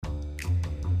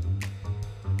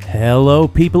Hello,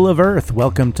 people of Earth.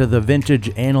 Welcome to the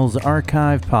Vintage Annals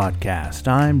Archive podcast.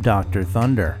 I'm Dr.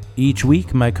 Thunder. Each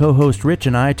week, my co-host Rich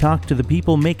and I talk to the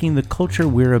people making the culture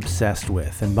we're obsessed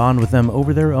with and bond with them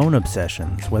over their own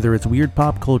obsessions, whether it's weird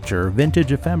pop culture,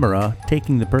 vintage ephemera,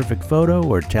 taking the perfect photo,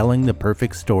 or telling the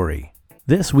perfect story.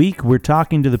 This week, we're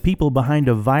talking to the people behind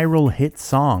a viral hit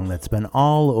song that's been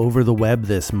all over the web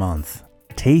this month.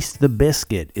 Taste the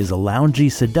Biscuit is a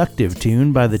loungy, seductive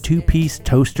tune by the two-piece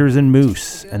Toasters and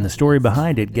Moose, and the story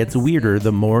behind it gets weirder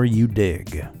the more you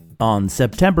dig. On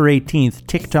September 18th,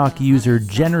 TikTok user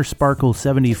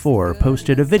JennerSparkle74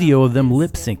 posted a video of them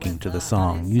lip-syncing to the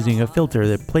song using a filter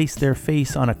that placed their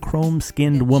face on a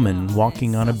chrome-skinned woman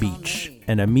walking on a beach,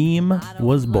 and a meme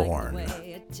was born.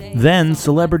 Then,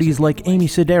 celebrities like Amy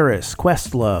Sedaris,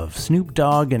 Questlove, Snoop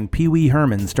Dogg, and Pee Wee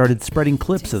Herman started spreading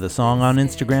clips of the song on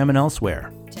Instagram and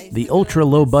elsewhere. The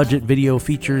ultra-low-budget video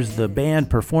features the band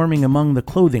performing among the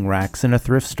clothing racks in a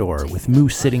thrift store, with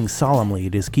Moose sitting solemnly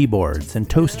at his keyboards and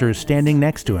Toasters standing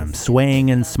next to him, swaying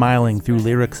and smiling through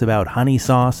lyrics about honey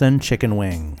sauce and chicken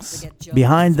wings.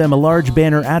 Behind them, a large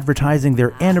banner advertising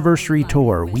their anniversary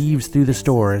tour weaves through the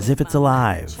store as if it's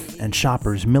alive, and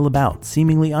shoppers mill about,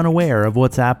 seemingly unaware of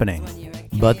what's happening.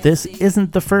 But this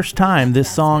isn't the first time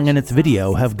this song and its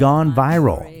video have gone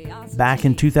viral. Back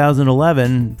in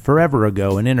 2011, forever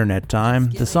ago in internet time,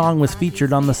 the song was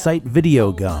featured on the site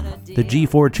Video Gum, the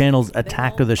G4 channel's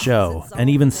Attack of the Show, and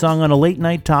even sung on a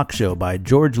late-night talk show by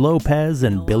George Lopez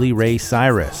and Billy Ray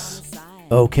Cyrus.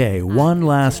 Okay, one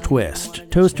last twist.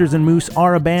 Toasters and Moose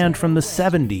are a band from the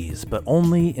 70s, but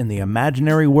only in the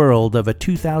imaginary world of a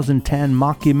 2010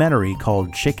 mockumentary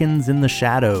called Chickens in the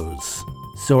Shadows.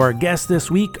 So our guests this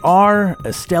week are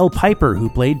Estelle Piper, who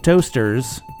played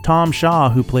Toasters, Tom Shaw,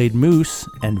 who played Moose,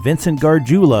 and Vincent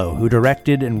Gargiulo, who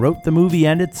directed and wrote the movie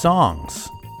and its songs.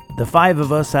 The five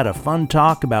of us had a fun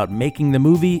talk about making the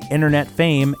movie, internet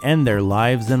fame, and their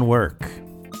lives and work.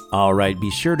 Alright,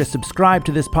 be sure to subscribe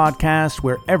to this podcast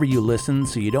wherever you listen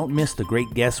so you don't miss the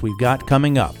great guests we've got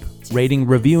coming up. Rating,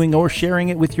 reviewing, or sharing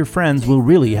it with your friends will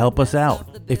really help us out.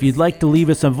 If you'd like to leave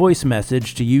us a voice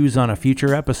message to use on a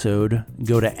future episode,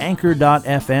 go to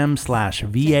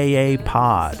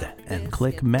anchor.fm/VAApod and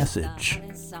click message.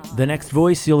 The next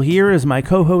voice you'll hear is my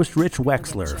co-host Rich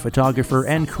Wexler, photographer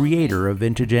and creator of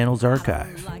Vintage Annals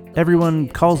Archive. Everyone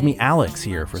calls me Alex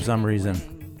here for some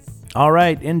reason. All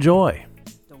right, enjoy.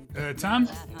 Tom?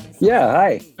 Yeah,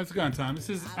 hi. How's it going, Tom? This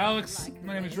is Alex.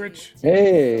 My name is Rich.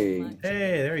 Hey.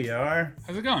 Hey, there you are.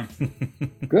 How's it going?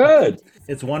 Good.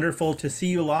 It's wonderful to see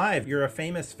you live. You're a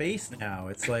famous face now.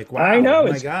 It's like, wow, I know.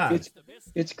 Oh my God.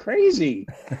 It's crazy.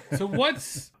 So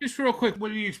just real quick,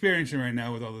 what are you experiencing right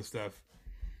now with all this stuff?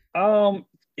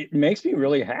 It makes me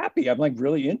really happy. I'm like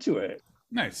really into it.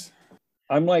 Nice.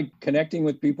 I'm like connecting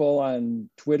with people on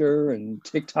Twitter and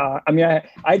TikTok. I mean,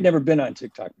 I'd never been on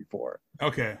TikTok before.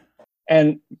 Okay.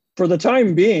 And for the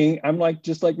time being, I'm like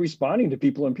just like responding to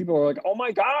people, and people are like, "Oh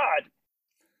my God,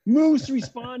 Moose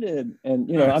responded!" And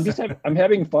you know, I'm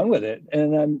having fun with it,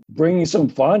 and I'm bringing some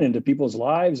fun into people's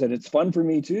lives, and it's fun for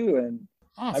me too. And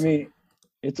Awesome. I mean,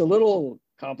 it's a little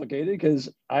complicated because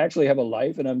I actually have a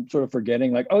life, and I'm sort of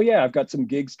forgetting, like, oh yeah, I've got some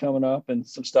gigs coming up and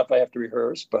some stuff I have to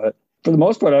rehearse. But for the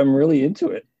most part, I'm really into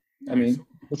it. Nice. I mean,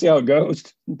 we'll see how it goes.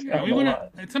 Yeah,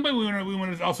 at some point we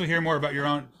want to also hear more about your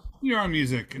own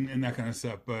music and that kind of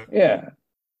stuff. But yeah,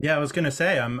 I was gonna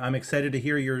say I'm excited to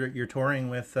hear you're touring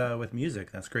with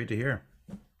music. That's great to hear.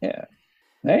 Yeah,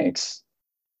 thanks.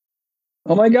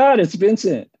 Oh my God, it's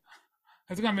Vincent.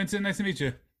 How's it going, Vincent? Nice to meet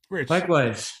you. Rich.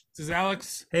 Likewise. This is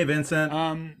Alex. Hey, Vincent.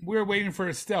 We're waiting for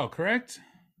Estelle, correct?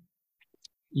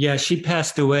 Yeah, she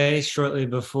passed away shortly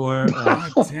before.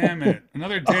 God damn it!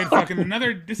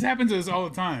 This happens to us all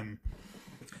the time.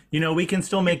 You know, we can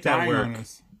still make that work.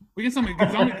 We can still make.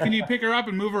 Can you pick her up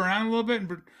and move her around a little bit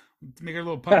and make her a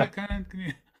little puppet kind of? Can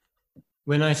you?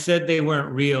 When I said they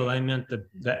weren't real, I meant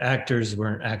the actors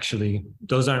weren't actually.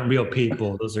 Those aren't real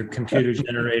people. Those are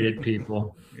computer-generated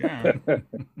people. Yeah.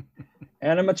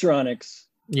 Animatronics.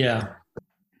 Yeah.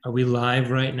 Are we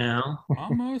live right now?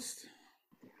 Almost.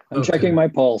 I'm checking my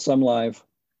pulse. I'm live.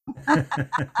 And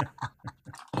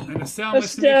Estelle.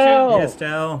 Estelle.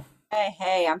 Estelle.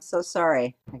 Hey, I'm so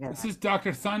sorry. This is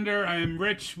Dr. Thunder. I am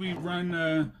Rich. We run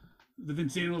the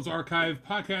Vintage Annals Archive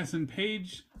podcast and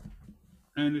page.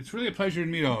 And it's really a pleasure to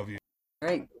meet all of you.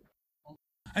 Great.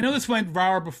 I know this went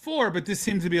viral before, but this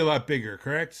seems to be a lot bigger,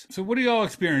 correct? So what are you all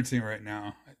experiencing right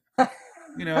now?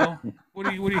 You know, what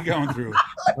are you going through?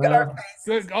 Well,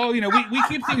 Oh, you know, we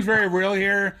keep things very real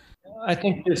here. I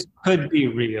think this could be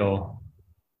real.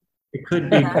 It could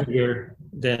be bigger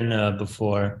than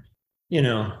before. You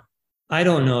know, I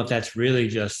don't know if that's really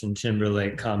Justin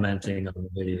Timberlake commenting on the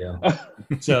video.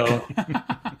 So,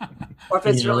 Or if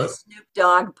it's you know, really Snoop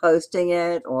Dogg posting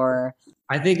it, or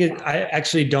I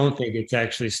actually don't think it's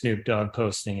actually Snoop Dogg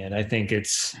posting it. I think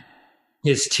it's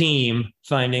his team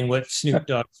finding what Snoop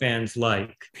Dogg fans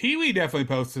like. Pee Wee definitely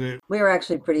posted it. we were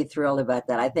actually pretty thrilled about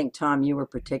that. I think, Tom, you were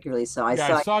particularly so. I Yeah,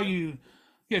 saw I saw you.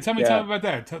 Yeah, tell me Yeah. about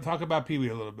that. Talk about Pee Wee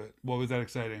a little bit. What was that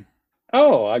exciting?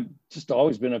 Oh, I've just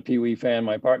always been a Pee Wee fan.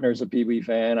 My partner's a Pee Wee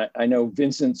fan. I know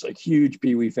Vincent's a huge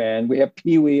Pee Wee fan. We have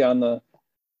Pee Wee on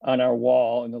our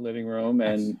wall in the living room,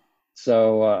 and Nice.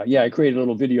 so yeah, I created a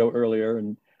little video earlier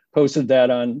and posted that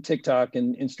on TikTok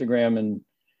and Instagram and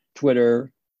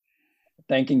Twitter,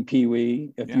 thanking Pee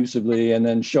Wee effusively, and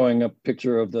then showing a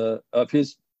picture of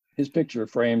his picture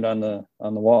framed on the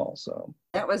wall. So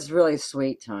that was really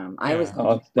sweet, Tom. I was Yeah.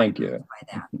 oh, thank you.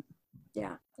 by that.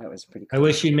 Yeah, that was pretty I cool.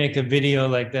 wish you'd make a video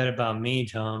like that about me,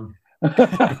 Tom.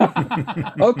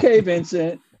 Okay,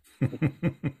 Vincent.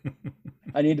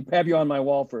 I need to have you on my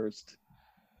wall first.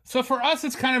 So for us,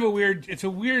 it's kind of a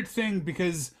weird thing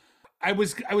because I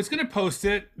was gonna post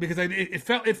it because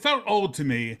it felt old to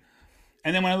me,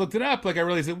 and then when I looked it up, like I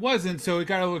realized it wasn't, so it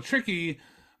got a little tricky.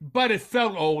 But it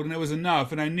felt old, and it was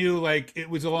enough, and I knew like it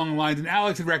was along the lines. And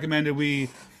Alex had recommended we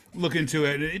look into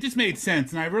it. It just made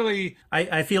sense, and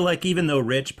I feel like even though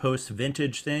Rich posts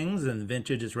vintage things, and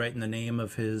vintage is right in the name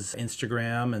of his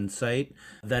Instagram and site,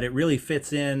 that it really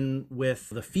fits in with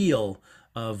the feel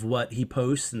of what he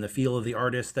posts and the feel of the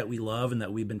artist that we love and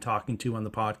that we've been talking to on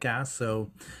the podcast. So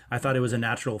I thought it was a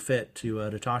natural fit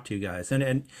to talk to you guys.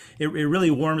 And it really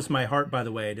warms my heart, by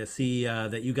the way, to see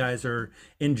that you guys are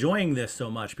enjoying this so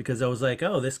much, because I was like,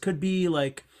 oh, this could be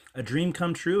like a dream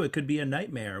come true. It could be a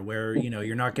nightmare where,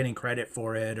 you're not getting credit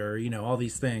for it, or, all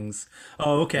these things.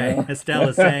 Oh, okay. Estelle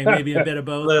is saying maybe a bit of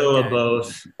both. A little Okay. of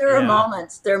both. There are Yeah.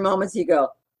 moments you go,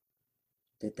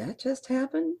 did that just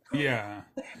happen? yeah.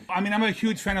 I mean, I'm a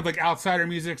huge fan of like outsider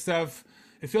music stuff.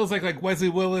 It feels like Wesley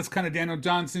Willis, kind of Daniel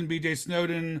Johnson, B.J.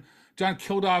 Snowden, John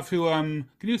Kilduff. Who can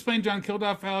you explain John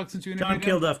Kilduff, Alex? Since you John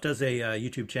interviewed him? Kilduff does a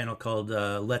YouTube channel called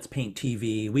Let's Paint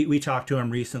TV. We talked to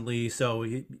him recently, so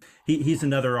he's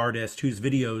another artist whose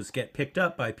videos get picked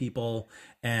up by people,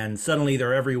 and suddenly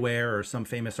they're everywhere, or some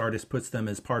famous artist puts them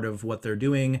as part of what they're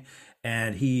doing,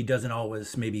 and he doesn't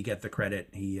always maybe get the credit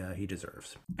he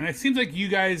deserves. And it seems like you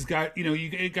guys got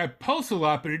it got posted a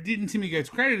lot, but it didn't seem to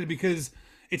get credited because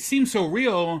it seems so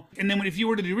real. And then if you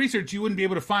were to do research, you wouldn't be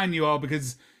able to find you all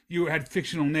because you had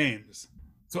fictional names.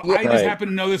 So I just Right. happen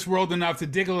to know this world enough to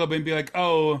dig a little bit and be like,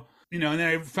 oh, and then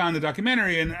I found the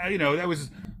documentary, and that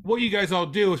was what you guys all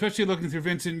do, especially looking through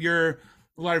Vincent. A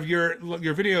lot of your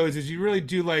videos is you really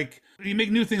do you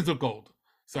make new things look gold.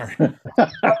 Sorry.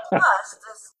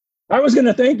 I was going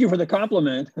to thank you for the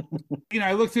compliment.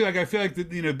 I look through, I feel like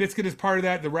Biscuit is part of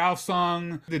that. The Ralph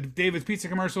song, the David's Pizza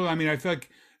commercial. I mean, I feel like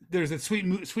there's a Sweet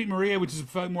Maria, which is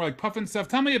more like puffin stuff.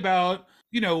 Tell me about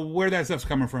where that stuff's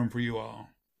coming from for you all.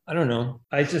 I don't know.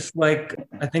 I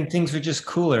think things were just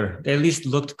cooler. They at least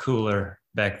looked cooler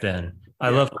back then. I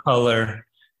love color,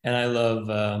 and I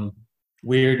love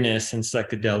weirdness and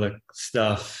psychedelic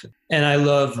stuff. And I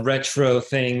love retro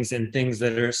things and things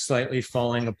that are slightly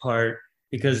falling apart,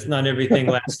 because not everything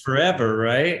lasts forever,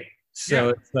 right?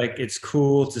 So it's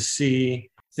cool to see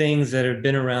things that have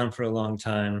been around for a long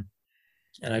time.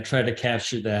 And I try to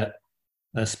capture that,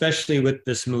 especially with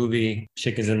this movie,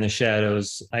 Chickens in the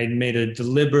Shadows. I made a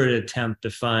deliberate attempt to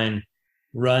find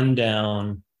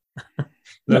rundown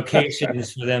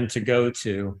locations for them to go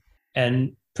to.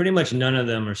 And pretty much none of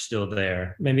them are still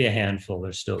there. Maybe a handful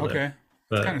are still there. Okay.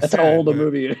 But That's how old the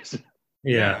movie is.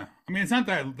 yeah. I mean,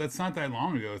 that's not that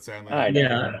long ago, sadly. I know.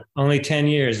 Yeah, only 10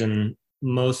 years and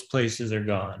most places are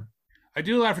gone. I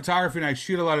do a lot of photography, and I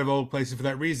shoot a lot of old places for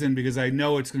that reason, because I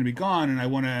know it's going to be gone and I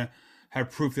want to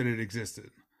have proof that it existed.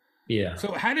 Yeah.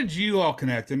 So how did you all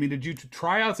connect? I mean, did you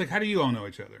tryouts? How do you all know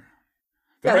each other?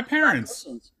 They're my parents.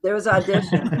 There was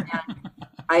auditions.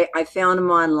 And I found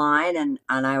them online, and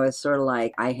I was sort of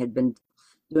like, I had been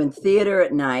doing theater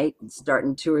at night,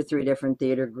 starting 2 or 3 different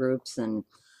theater groups, and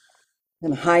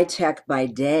high tech by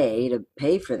day to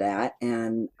pay for that.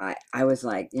 And I was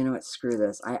like, you know what, screw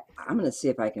this. I'm going to see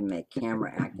if I can make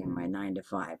camera acting my 9 to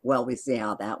 5. Well, we see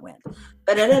how that went.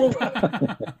 But at any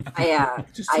rate,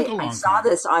 I saw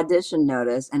this audition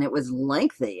notice, and it was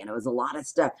lengthy, and it was a lot of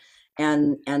stuff.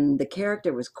 And the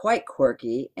character was quite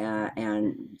quirky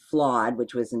and flawed,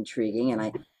 which was intriguing. And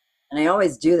I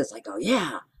always do this. I go,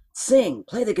 yeah, sing,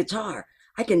 play the guitar.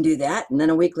 I can do that. And then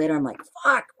a week later, I'm like,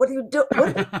 fuck, what are you doing?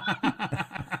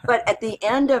 But at the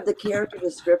end of the character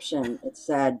description, it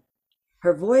said,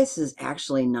 her voice is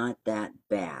actually not that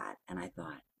bad. And I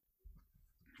thought,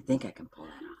 I think I can pull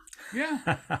that off.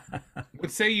 Yeah.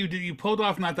 Would say you pulled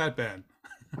off not that bad.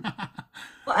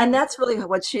 Well, and that's really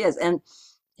what she is. And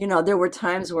there were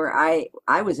times where I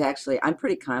was actually, I'm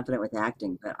pretty confident with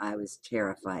acting, but I was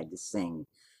terrified to sing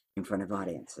in front of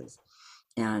audiences.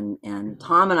 And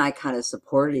Tom and I kind of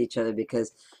supported each other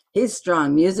because he's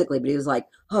strong musically, but he was like,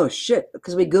 oh shit,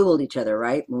 because we Googled each other,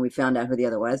 right? When we found out who the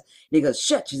other was. And he goes,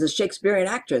 shit, she's a Shakespearean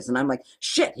actress. And I'm like,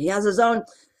 shit, he has his own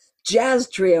jazz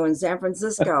trio in San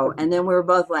Francisco. And then we were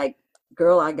both like,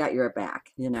 girl, I got your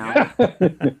back,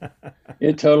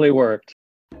 It totally worked.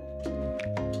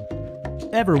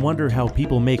 Ever wonder how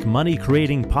people make money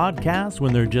creating podcasts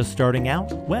when they're just starting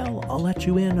out? Well, I'll let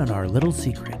you in on our little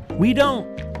secret. We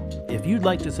don't. If you'd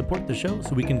like to support the show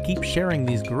so we can keep sharing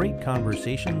these great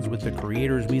conversations with the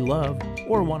creators we love,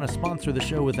 or want to sponsor the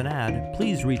show with an ad,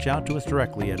 please reach out to us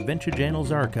directly at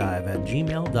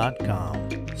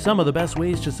vintageannalsarchive@gmail.com. Some of the best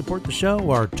ways to support the show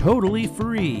are totally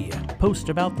free. Post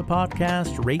about the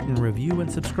podcast, rate and review, and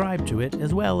subscribe to it,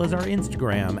 as well as our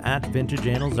Instagram at Vintage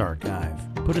Annals Archive.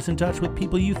 Put us in touch with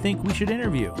people you think we should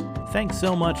interview. Thanks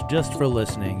so much just for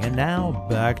listening, and now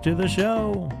back to the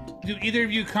show. Do either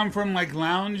of you come from like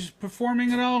lounge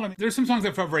performing at all? I mean, there's some songs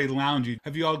that felt very loungy.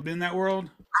 Have you all been in that world?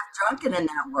 I'm drunken in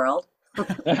that world.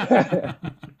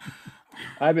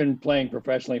 I've been playing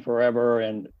professionally forever.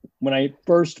 And when I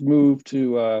first moved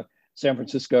to San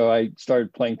Francisco, I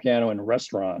started playing piano in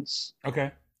restaurants.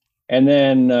 Okay. And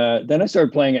then I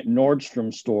started playing at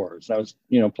Nordstrom stores. I was,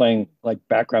 playing like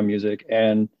background music,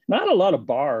 and not a lot of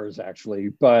bars actually,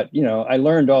 but I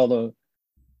learned all the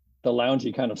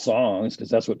loungy kind of songs because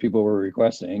that's what people were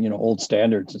requesting, old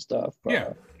standards and stuff.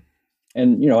 Yeah.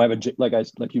 And I have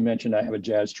like you mentioned, I have a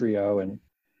jazz trio, and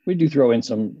we do throw in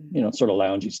some, sort of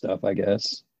loungy stuff, I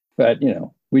guess. But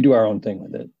we do our own thing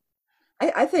with it.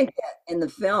 I think that in the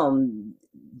film,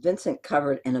 Vincent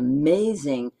covered an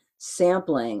amazing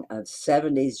sampling of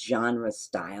 70s genre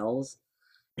styles,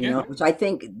 which I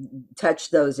think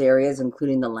touched those areas,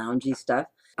 including the loungy stuff.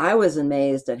 I was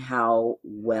amazed at how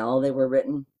well they were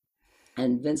written.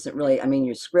 And Vincent really,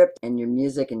 your script and your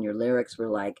music and your lyrics were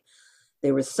like,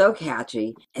 they were so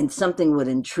catchy, and something would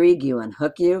intrigue you and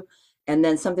hook you. And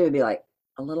then something would be like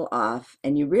a little off.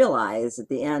 And you realize at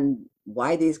the end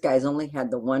why these guys only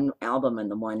had the one album and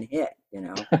the one hit,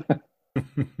 but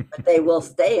they will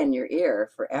stay in your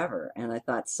ear forever. And I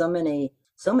thought so many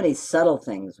subtle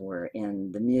things were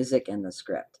in the music and the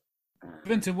script.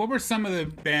 Vincent, what were some of the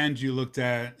bands you looked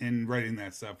at in writing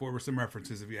that stuff? What were some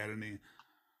references, if you had any?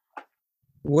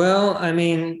 Well,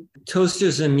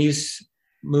 Toasters and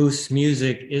Moose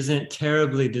music isn't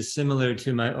terribly dissimilar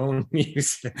to my own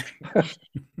music.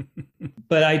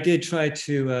 But I did try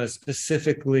to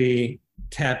specifically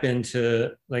tap into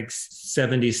like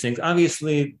 70s things.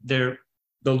 Obviously, the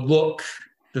look,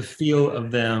 the feel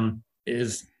of them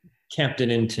is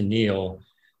Captain and Tennille.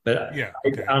 But yeah,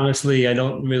 okay. Honestly, I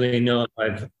don't really know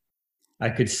if I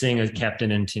could sing a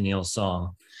Captain and Tennille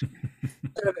song.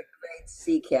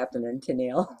 See Captain and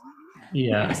Tennille.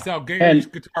 Yeah. So get your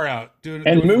guitar out.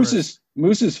 And Moose's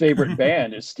favorite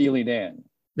band is Steely Dan.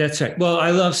 That's right. Well, I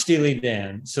love Steely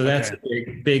Dan, so that's a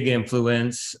big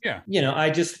influence. Yeah.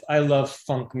 I love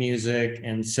funk music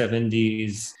and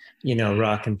 70s,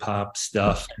 rock and pop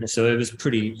stuff. And so it was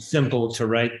pretty simple to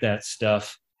write that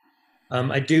stuff.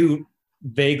 I do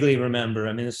vaguely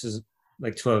remember, this is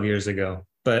like 12 years ago,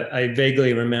 but I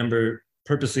vaguely remember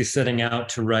purposely setting out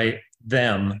to write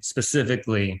them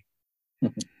specifically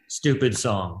stupid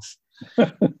songs.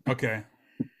 Okay.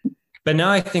 But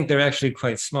now I think they're actually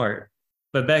quite smart.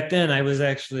 But back then I was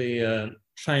actually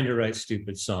trying to write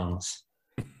stupid songs.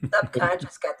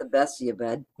 Subconscious got the best of you,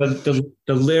 bud. But the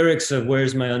lyrics of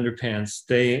Where's My Underpants,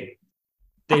 they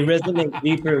resonate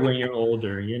deeper when you're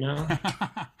older,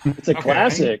 It's a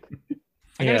classic.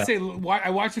 I gotta say,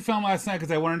 I watched the film last night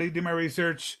because I wanted to do my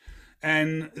research.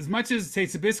 And as much as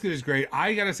Taste of Biscuit is great,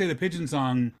 I gotta say the Pigeon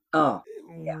song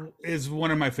is one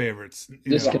of my favorites.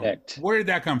 Disconnect. Where did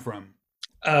that come from?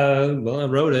 Well, I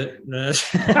wrote it.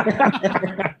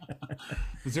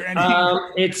 Is there anything?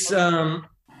 It's all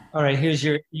right. Here's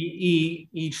your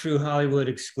E True Hollywood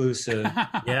exclusive.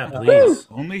 Yeah, please.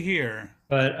 Only here.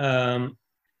 But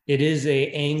it is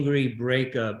a angry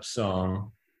breakup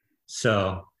song.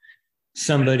 So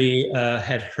somebody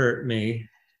had hurt me,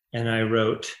 and I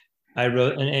wrote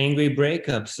an angry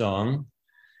breakup song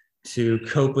to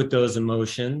cope with those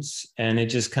emotions, and it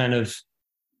just kind of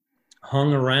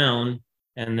hung around.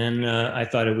 And then I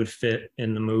thought it would fit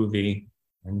in the movie,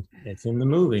 and it's in the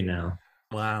movie now.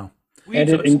 Wow.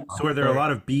 So were there a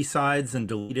lot of B-sides and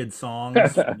deleted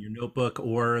songs in your notebook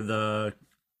or the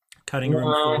cutting room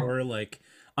floor, like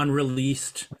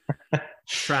unreleased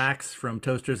tracks from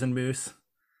Toasters and Moose?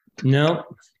 No.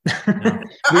 No.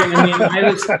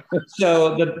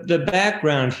 So the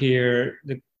background here,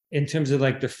 in terms of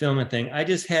like the filming thing, I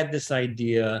just had this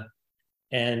idea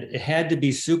and it had to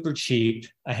be super cheap.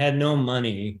 I had no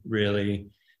money really.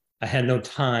 I had no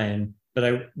time, but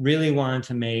I really wanted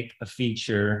to make a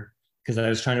feature because I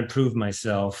was trying to prove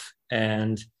myself,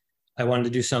 and I wanted to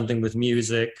do something with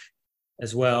music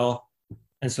as well.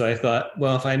 And so I thought,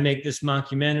 well, if I make this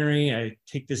mockumentary, I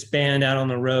take this band out on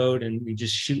the road and we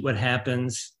just shoot what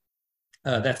happens.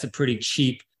 That's a pretty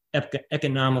cheap,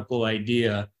 economical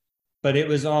idea, but it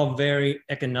was all very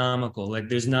economical.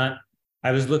 Like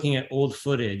I was looking at old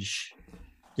footage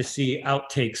to see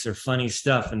outtakes or funny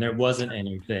stuff, and there wasn't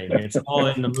anything. It's all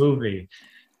in the movie.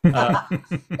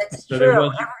 That's So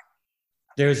true.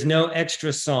 there's no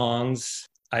extra songs.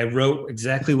 I wrote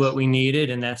exactly what we needed,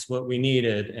 and that's what we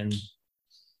needed. And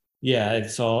yeah,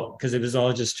 it's all because it was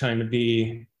all just trying to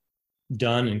be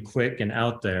done and quick and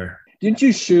out there. Didn't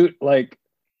you shoot like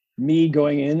me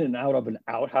going in and out of an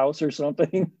outhouse or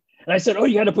something? And I said, "Oh,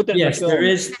 you got to put that." Yes, in the film.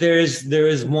 there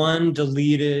is one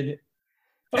deleted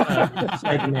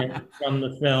segment from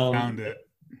the film. Found it.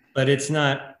 But it's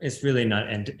really not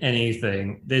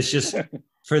anything. There's just,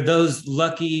 for those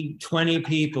lucky 20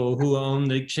 people who own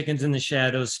the Chickens in the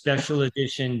Shadows special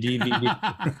edition DVD,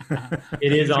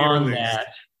 it is on that.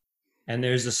 And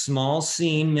there's a small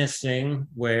scene missing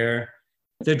where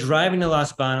they're driving to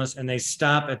Los Banos and they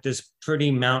stop at this pretty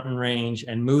mountain range,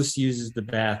 and Moose uses the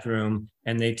bathroom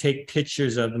and they take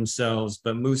pictures of themselves,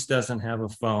 but Moose doesn't have a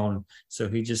phone. So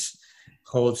he just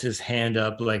holds his hand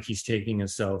up like he's taking a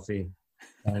selfie.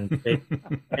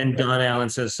 And Don Allen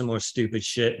says some more stupid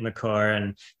shit in the car,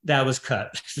 and that was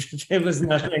cut. It was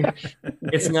nothing.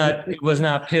 It was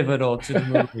not pivotal to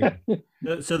the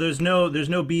movie. So there's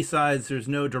no B-sides, there's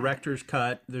no director's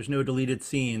cut, there's no deleted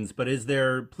scenes, but is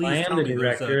there, please tell me,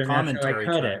 there's a commentary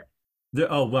track.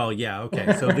 Oh, well, yeah,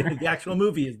 okay. So the actual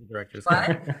movie is the director's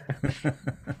cut.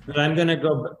 But I'm gonna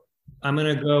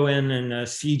go in and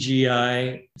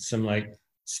CGI some like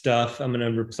stuff. I'm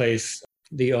gonna replace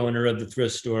the owner of the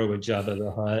thrift store with Jabba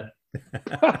the Hutt.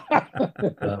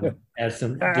 Have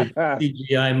some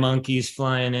CGI monkeys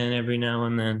flying in every now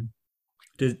and then.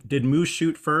 Did Moose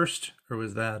shoot first, or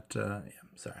was that? Yeah,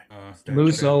 sorry.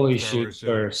 Moose always shoots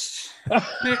first.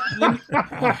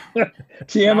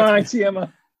 TMI.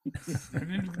 I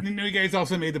didn't know you guys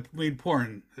also made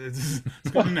porn. It's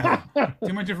good to know.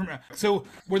 Too much information. So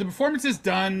were the performances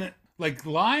done like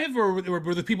live, or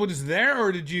were the people just there,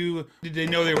 or did they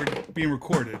know they were being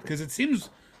recorded? Because it seems,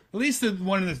 at least the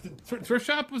one in the thrift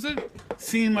shop,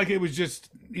 seemed like it was just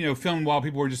filmed while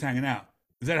people were just hanging out.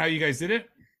 Is that how you guys did it?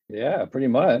 Yeah, pretty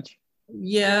much.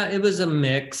 Yeah, it was a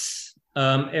mix.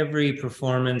 Every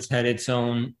performance had its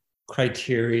own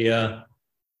criteria.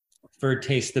 For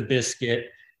Taste the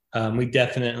Biscuit, we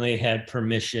definitely had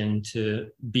permission to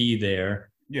be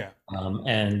there. Yeah.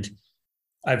 And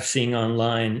I've seen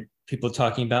online people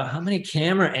talking about how many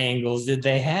camera angles did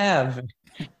they have,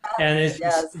 and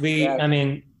I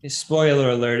mean, spoiler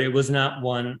alert, it was not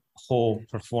one whole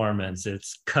performance.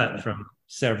 It's cut from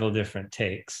several different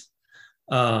takes.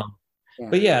 But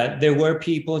yeah, there were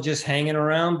people just hanging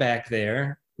around back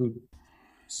there who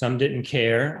some didn't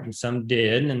care and some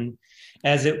did. And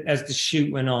as the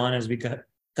shoot went on, as we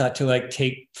got to like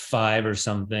take 5 or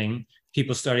something,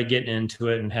 people started getting into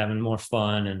it and having more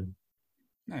fun. And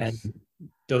nice. And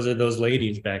those are those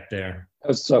ladies back there. That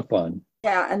was so fun.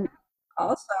 Yeah, and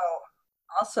also,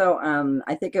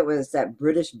 I think it was that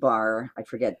British bar. I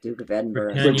forget, Duke of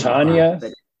Edinburgh. Britannia.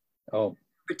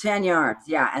 Britannia Arts,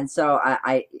 yeah. And so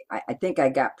I think I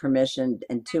got permission,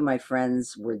 and 2 of my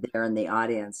friends were there in the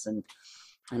audience, and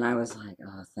I was like,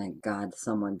 oh, thank God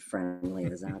someone friendly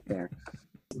is out there.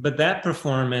 But that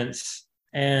performance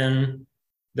and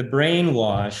the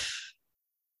brainwash,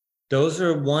 those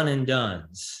are one and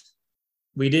dones.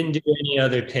 We didn't do any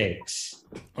other takes.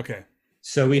 Okay.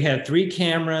 So we had 3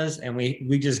 cameras, and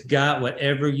we just got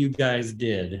whatever you guys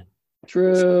did.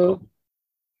 True. So,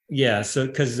 yeah, so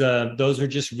because those are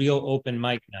just real open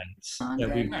mic nights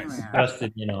that we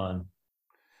busted in on.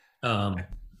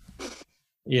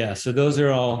 Yeah, so those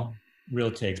are all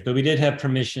real takes, but we did have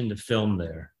permission to film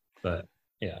there. But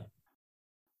yeah.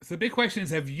 So the big question is,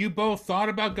 have you both thought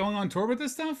about going on tour with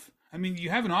this stuff? I mean, you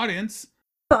have an audience.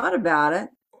 Thought about it.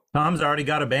 Tom's already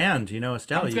got a band,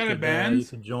 Estelle. Tom's got a band. You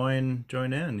could join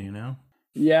in,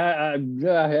 Yeah,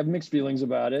 I have mixed feelings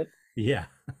about it. Yeah.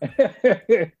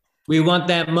 We want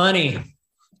that money.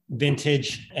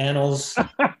 vintage annals.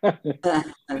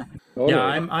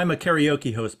 Yeah, I'm a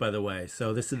karaoke host, by the way.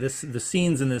 So the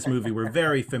scenes in this movie were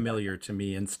very familiar to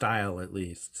me in style, at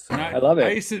least. So. I love it.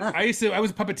 I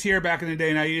was a puppeteer back in the day,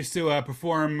 and I used to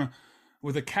perform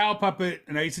with a cow puppet,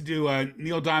 and I used to do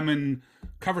Neil Diamond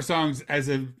cover songs as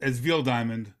Veal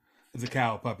Diamond as a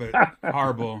cow puppet.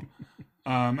 Horrible.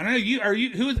 And I know are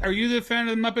you the fan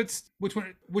of the Muppets? Which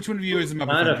one of you is a Muppet?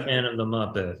 Not a fan of the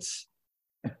Muppets.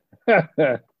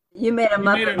 You made a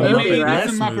Muppet movie, right?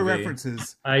 Some Muppet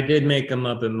references. I did make a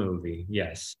Muppet movie,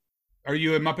 yes. Are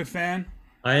you a Muppet fan?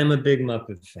 I am a big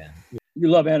Muppet fan. You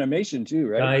love animation too,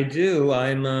 right? I do.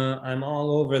 I'm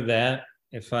all over that.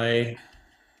 If I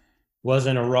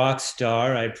wasn't a rock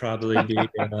star, I'd probably be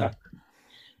a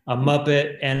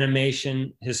Muppet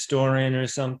animation historian or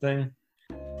something.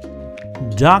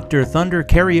 Dr. Thunder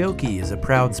Karaoke is a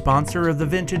proud sponsor of the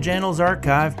Vintage Annals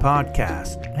Archive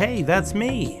podcast. Hey, that's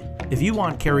me. If you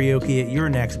want karaoke at your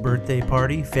next birthday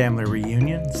party, family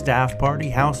reunion, staff party,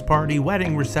 house party,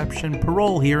 wedding reception,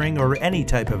 parole hearing, or any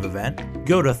type of event,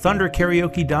 go to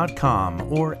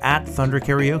thunderkaraoke.com or at Thunder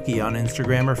Karaoke on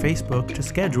Instagram or Facebook to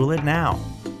schedule it now.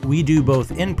 We do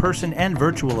both in-person and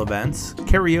virtual events,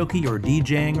 karaoke or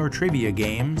DJing or trivia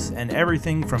games, and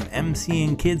everything from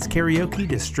emceeing kids karaoke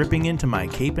to stripping into my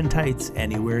cape and tights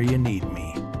anywhere you need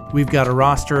me. We've got a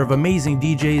roster of amazing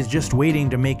DJs just waiting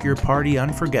to make your party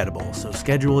unforgettable, so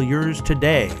schedule yours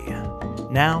today.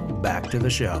 Now, back to the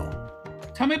show.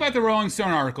 Tell me about the Rolling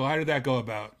Stone article. How did that go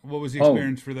about? What was the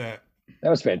experience for that? That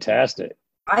was fantastic.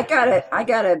 I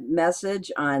got a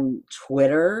message on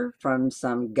Twitter from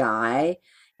some guy,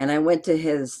 and I went to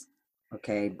his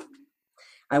account,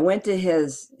 and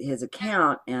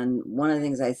one of the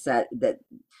things I said that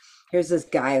here's this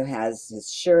guy who has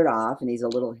his shirt off and he's a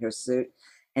little hirsute,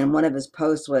 and one of his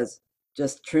posts was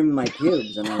just trim my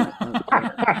pubes, and I'm like,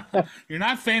 oh, you're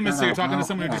not famous, so you're talking to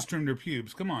someone who just trimmed their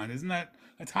pubes. Come on,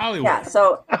 that's Hollywood? Yeah,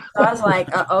 so I was like,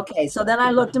 okay. So then I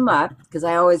looked him up because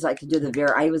I always like to do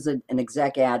I was an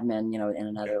exec admin, in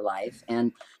another life,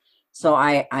 and so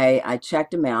I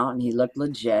checked him out, and he looked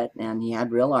legit, and he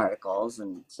had real articles,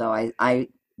 and so I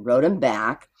wrote him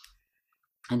back,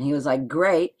 and he was like,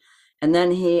 great, and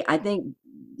then I think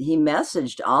he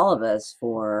messaged all of us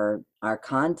for our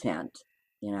content,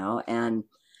 and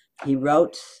he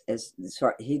wrote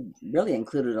he really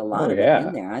included a lot of it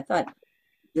in there. I thought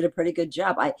did a pretty good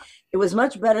job. It was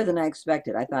much better than I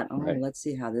expected. I thought, let's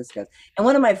see how this goes. And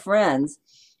one of my friends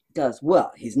goes,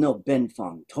 well, he's no Ben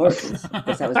Fong Torres.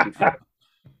 Because that was before.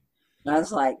 And I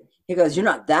was like, he goes, you're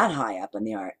not that high up in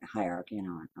the hierarchy. And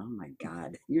I'm like, oh my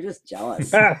God, you're just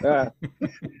jealous. In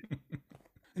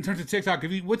terms of TikTok,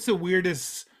 what's the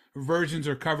weirdest versions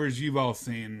or covers you've all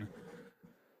seen?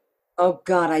 Oh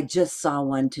God, I just saw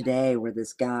one today where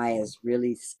this guy is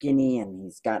really skinny and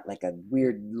he's got like a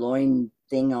weird loin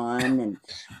thing on and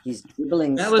he's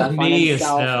dribbling that stuff was me, on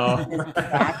himself.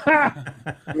 Estelle.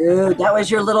 Dude, that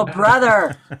was your little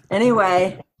brother.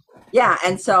 Anyway, yeah,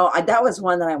 and so that was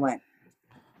one that I went,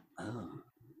 oh,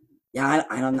 yeah,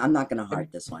 I'm not going to heart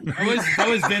this one. That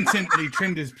was Vincent, and he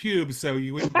trimmed his pubes, so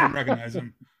you wouldn't recognize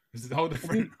him. It's a whole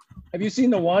different. Have you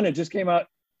seen the one? It just came out.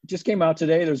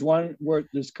 Today. There's one where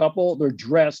this couple, they're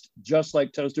dressed just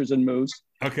like Toasters and Moose.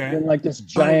 Okay. In like this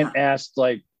giant ass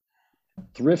like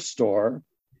thrift store,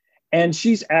 and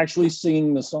she's actually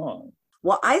singing the song.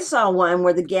 Well, I saw one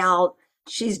where the gal,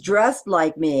 she's dressed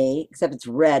like me, except it's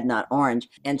red, not orange,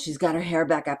 and she's got her hair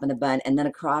back up in a bun, and then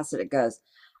across it got,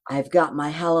 I've got my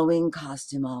Halloween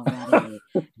costume already.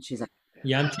 And she's like,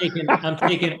 yeah, I'm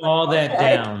taking all that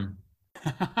down.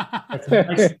 That's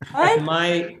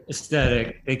my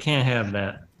aesthetic. They can't have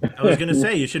that. I was going to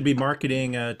say, you should be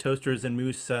marketing Toasters and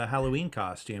Moose Halloween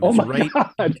costume. It's right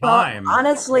time.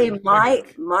 Honestly, my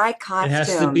costume. It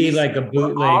has to be like a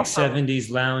bootleg 70s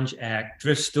lounge act,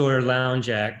 thrift store lounge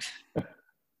act.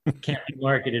 Can't be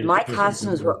marketed. My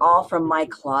costumes were all from my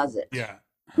closet. Yeah.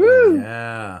 Woo.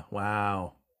 Yeah.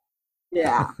 Wow.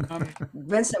 Yeah.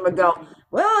 Vincent would go,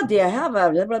 well, do you have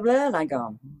a blah, blah, blah? And I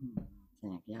go,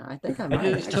 yeah, I think I might.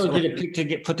 I just told you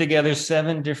to put together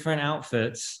 7 different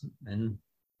outfits, and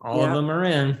all of them are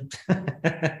in.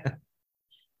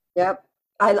 Yep.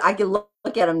 I can look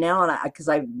at them now, and because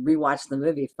I rewatched the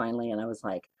movie finally, and I was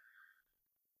like,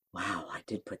 wow, I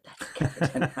did put that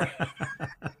together.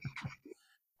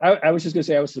 I was just going to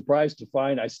say, I was surprised to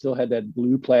find I still had that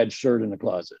blue plaid shirt in the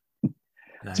closet.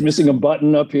 Nice. It's missing a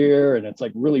button up here, and it's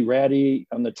like really ratty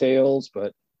on the tails,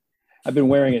 but I've been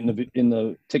wearing it in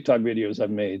the TikTok videos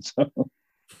I've made. So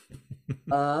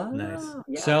nice.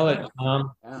 Yeah. Sell it.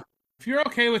 Yeah. If you're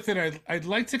okay with it, I'd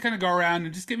like to kind of go around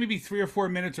and just get maybe 3 or 4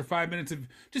 minutes or 5 minutes of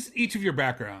just each of your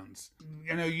backgrounds.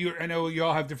 I know you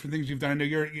all have different things you've done. I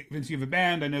know Vince, you have a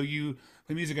band. I know you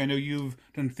play music. I know you've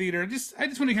done theater. I just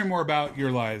want to hear more about your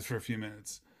lives for a few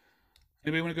minutes.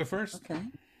 Anybody want to go first? Okay.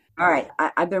 All right.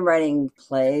 I've been writing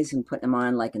plays and putting them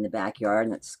on like in the backyard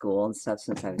and at school and stuff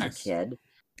since I was Nice. a kid.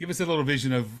 Give us a little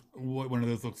vision of what one of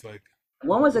those looks like.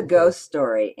 One was a ghost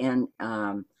story, and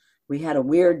we had a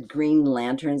weird green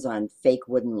lanterns on fake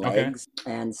wooden legs.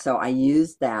 Okay. And so I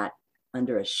used that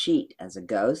under a sheet as a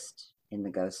ghost in the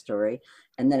ghost story.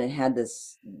 And then it had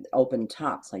this open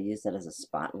top, so I used that as a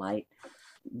spotlight.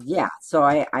 Yeah, so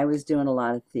I was doing a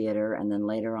lot of theater, and then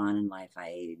later on in life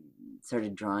I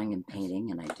started drawing and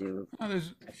painting, and I do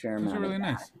a fair amount of that.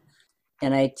 Nice.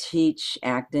 And I teach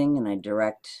acting, and I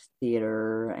direct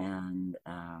theater, and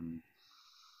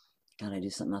God, I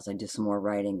do something else. I do some more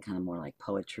writing, kind of more like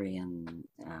poetry, and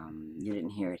you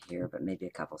didn't hear it here, but maybe a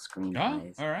couple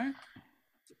screenplays. Oh, all right.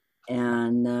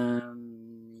 And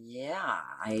yeah,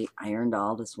 I earned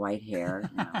all this white hair.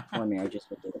 Poor marriages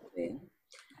would do it for you.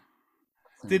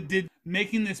 So. Did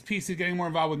making this piece of getting more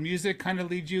involved with music kind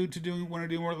of lead you to want to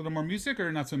do a little more music,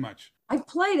 or not so much? I've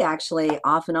played actually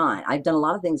off and on. I've done a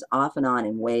lot of things off and on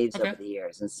in waves over the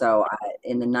years. And so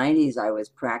in the 90s, I was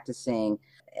practicing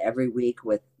every week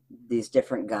with these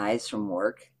different guys from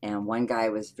work, and one guy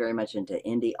was very much into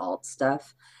indie alt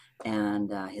stuff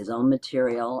and his own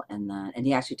material, and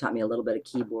he actually taught me a little bit of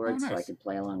keyboard so I could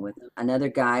play along with him. Another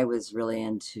guy was really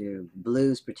into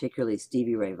blues, particularly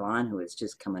Stevie Ray Vaughan, who was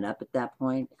just coming up at that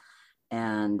point.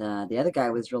 And the other guy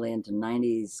was really into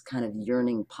 90s kind of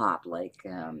yearning pop, like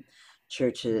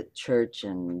Church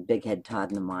and Big Head Todd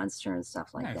and the Monster and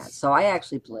stuff like that. So I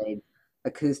actually played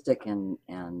acoustic and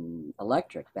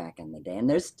electric back in the day, and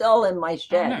they're still in my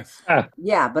shed.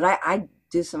 Yeah, but I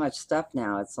do so much stuff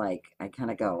now, it's like I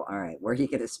kind of go, all right, where are you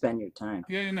going to spend your time?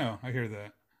 Yeah, I hear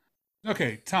that.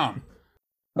 Okay, Tom.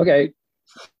 Okay,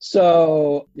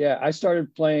 so yeah, I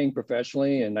started playing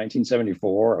professionally in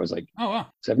 1974. I was like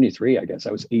 73, I guess.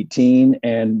 I was 18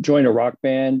 and joined a rock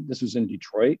band. This was in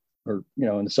Detroit, or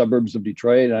in the suburbs of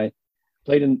Detroit, and I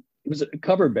played it was a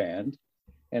cover band,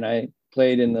 and I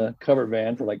played in the cover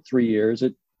band for like 3 years.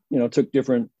 It, took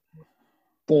different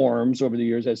forms over the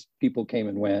years as people came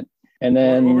and went. And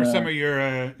then what were some of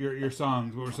your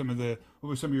songs? What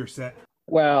were some of your set?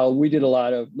 Well, we did a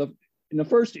lot of in the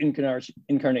first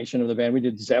incarnation of the band, we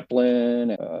did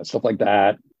Zeppelin, stuff like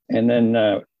that. And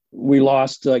then we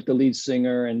lost like the lead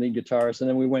singer and lead guitarist. And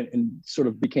then we went and sort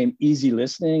of became easy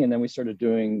listening. And then we started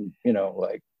doing,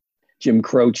 like Jim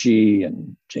Croce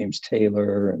and James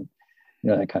Taylor and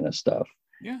that kind of stuff.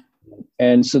 Yeah.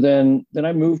 And so then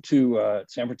I moved to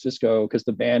San Francisco because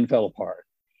the band fell apart.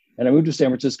 And I moved to San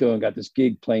Francisco and got this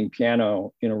gig playing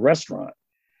piano in a restaurant.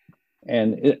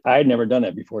 And I had never done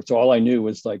that before. So all I knew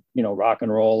was like, rock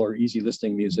and roll or easy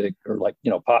listening music or like,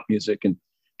 pop music. And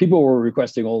people were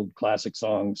requesting old classic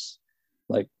songs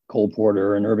like Cole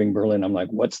Porter and Irving Berlin. I'm like,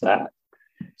 what's that?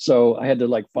 So I had to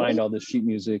like find all this sheet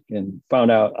music and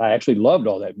found out I actually loved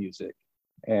all that music.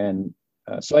 And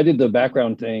so I did the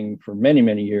background thing for many,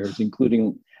 many years,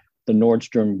 including the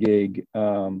Nordstrom gig.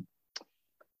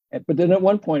 But then at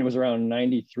one point, it was around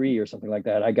 93 or something like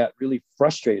that, I got really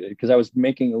frustrated because I was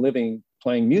making a living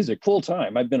playing music full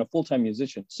time. I've been a full-time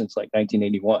musician since like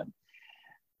 1981,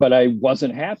 but I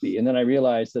wasn't happy. And then I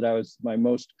realized that I was my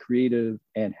most creative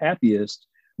and happiest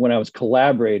when I was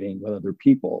collaborating with other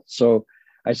people. So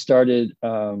I started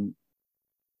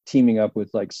teaming up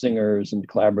with like singers and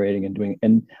collaborating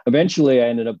and eventually I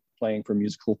ended up playing for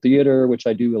musical theater, which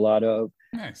I do a lot of.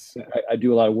 Nice. I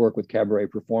do a lot of work with cabaret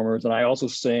performers, and I also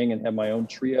sing and have my own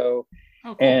trio.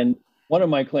 Oh, cool. And one of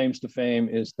my claims to fame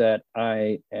is that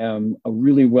I am a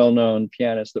really well-known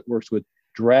pianist that works with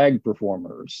drag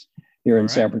performers here in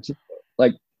San Francisco,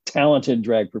 like talented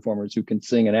drag performers who can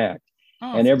sing and act.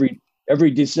 Oh, and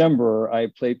every December, I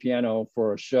play piano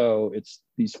for a show. It's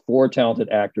these 4 talented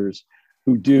actors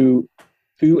who do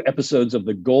 2 episodes of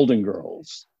The Golden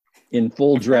Girls in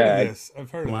full drag.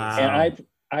 I've heard of Wow. this. And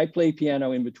I play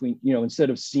piano in between, instead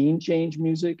of scene change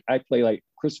music, I play like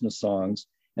Christmas songs,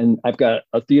 and I've got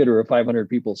a theater of 500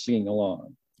 people singing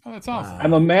along. Oh, that's awesome.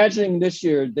 I'm imagining this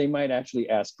year they might actually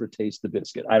ask for Taste the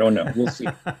Biscuit. I don't know. We'll see.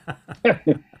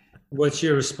 What's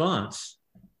your response?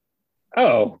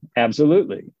 Oh,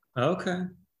 absolutely. Okay.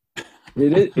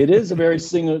 It is a very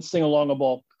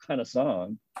sing-alongable kind of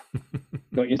song.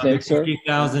 Don't you think, sir?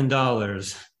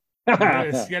 $50,000. You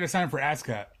got to sign for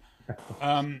ASCAP.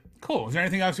 Cool. Is there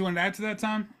anything else you wanted to add to that,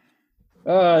 Tom?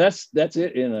 That's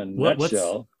it in a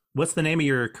nutshell. What's the name of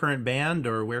your current band,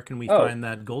 or where can we find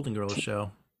that Golden Girls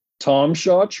show? Tom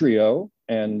Shaw Trio,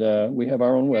 and we have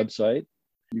our own website.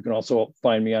 You can also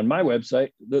find me on my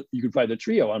website. You can find the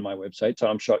trio on my website,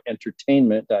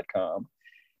 tomshawentertainment.com,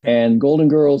 and Golden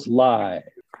Girls Live.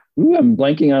 Ooh, I'm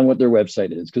blanking on what their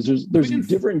website is because there's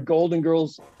different Golden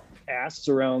Girls casts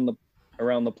around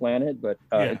the planet, but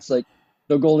it's like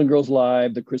the Golden Girls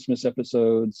Live, the Christmas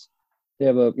episodes. They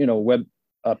have a web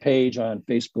page on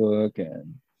Facebook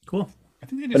and cool. I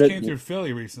think they just came through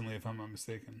Philly recently, if I'm not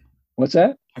mistaken. What's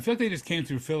that? I feel like they just came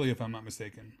through Philly, if I'm not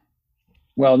mistaken.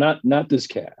 Well, not this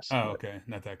cast. Oh, okay,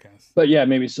 not that cast. But yeah,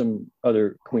 maybe some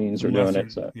other queens are doing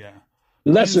it. So. Yeah,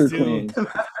 lesser queens.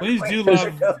 Queens do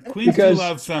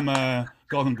love some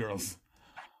Golden Girls.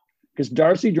 Because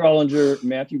Darcy Drollinger,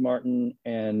 Matthew Martin,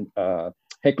 and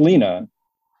Heklina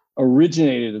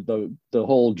originated the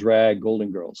whole drag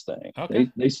Golden Girls thing. Okay.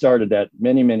 They started that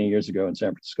many years ago in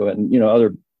San Francisco, and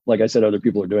like I said, other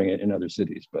people are doing it in other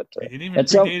cities. But it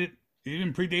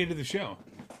even predated the show.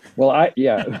 Well,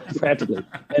 practically.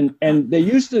 And they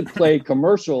used to play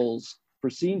commercials for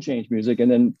scene change music,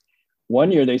 and then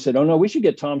one year they said, "Oh no, we should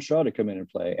get Tom Shaw to come in and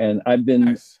play." And I've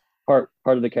been part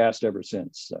of the cast ever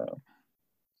since. So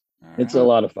it's a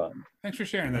lot of fun. Thanks for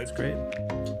sharing that. That's great.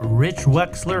 Rich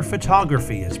Wexler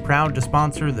Photography is proud to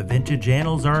sponsor the Vintage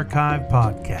Annals Archive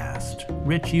podcast.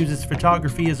 Rich uses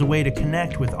photography as a way to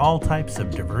connect with all types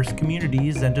of diverse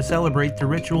communities and to celebrate the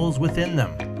rituals within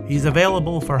them. He's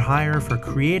available for hire for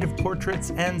creative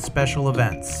portraits and special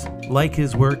events. Like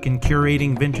his work in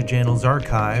curating Vintage Annals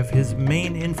Archive, his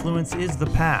main influence is the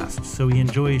past, so he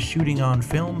enjoys shooting on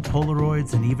film,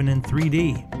 Polaroids, and even in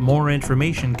 3D. More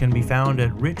information can be found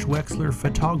at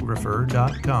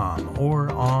richwexlerphotographer.com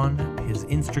or on his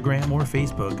Instagram or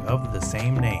Facebook of the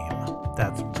same name.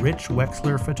 That's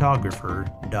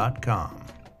richwexlerphotographer.com.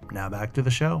 Now back to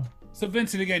the show. So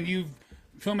Vincent, again, you've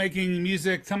filmmaking,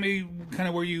 music. Tell me kind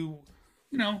of where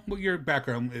what your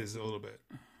background is a little bit.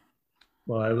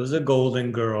 Well, I was a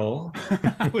Golden Girl.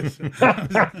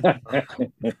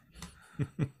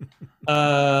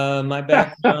 My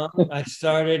background, I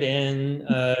started in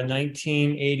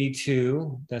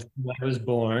 1982. That's when I was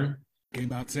born.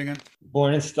 Came out singing?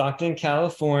 Born in Stockton,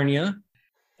 California.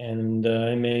 And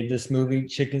I made this movie,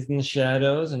 Chickens in the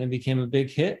Shadows, and it became a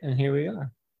big hit, and here we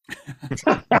are.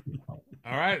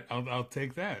 All right, I'll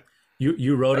take that.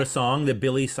 You wrote a song that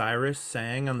Billy Cyrus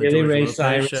sang on the George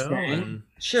Lopez show?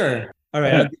 Sure. All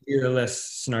right, I'll give you a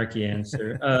less snarky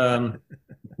answer.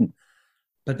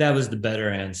 But that was the better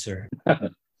answer.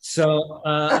 So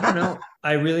I don't know.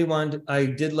 I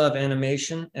did love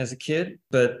animation as a kid,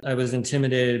 but I was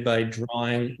intimidated by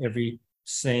drawing every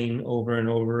scene over and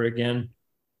over again.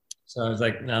 So I was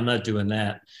like, no, I'm not doing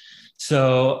that.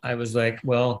 So I was like,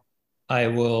 well, I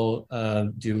will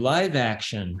do live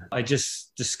action. I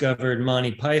just discovered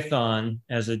Monty Python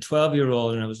as a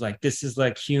 12-year-old, and I was like, this is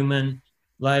like human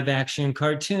live action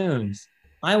cartoons.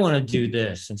 I want to do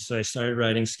this. And so I started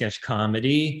writing sketch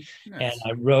comedy. Nice. And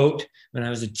I wrote, when I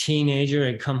was a teenager,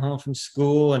 I'd come home from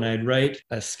school and I'd write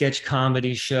a sketch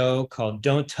comedy show called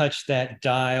Don't Touch That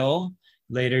Dial,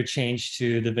 later changed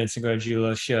to The Vincent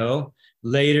Gargiulo Show,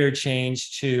 later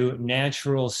changed to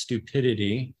Natural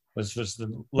Stupidity, which was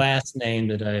the last name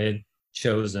that I had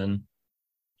chosen.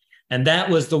 And that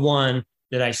was the one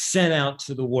that I sent out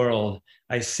to the world.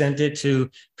 I sent it to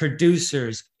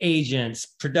producers, agents,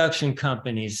 production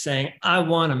companies saying, I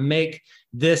want to make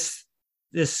this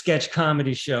sketch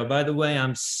comedy show. By the way,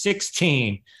 I'm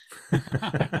 16. How'd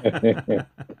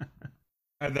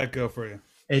that go for you?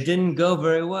 It didn't go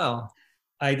very well.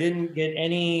 I didn't get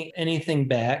anything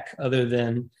back other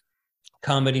than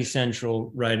Comedy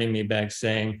Central writing me back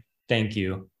saying, thank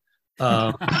you.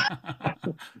 I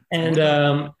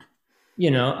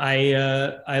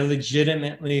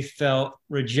legitimately felt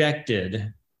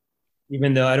rejected,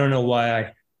 even though I don't know why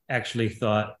I actually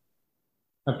thought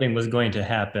something was going to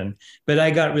happen. But I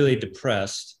got really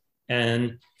depressed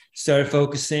and started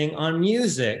focusing on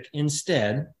music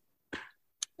instead,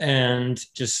 and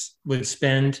just would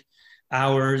spend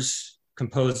hours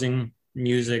composing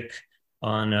music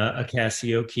on a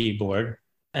Casio keyboard.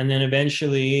 And then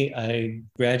eventually I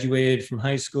graduated from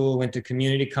high school, went to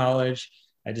community college.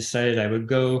 I decided I would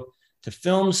go to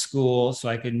film school so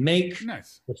I could make the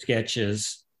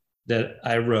sketches that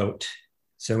I wrote.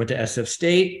 So I went to SF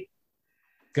State,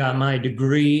 got my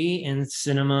degree in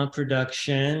cinema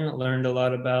production, learned a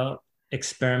lot about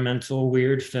experimental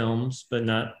weird films, but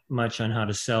not much on how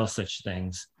to sell such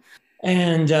things.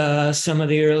 And some of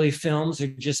the early films are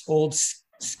just old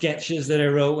sketches that I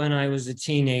wrote when I was a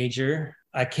teenager.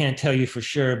 I can't tell you for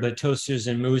sure, but Toasters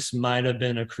and Moose might have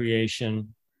been a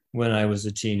creation when I was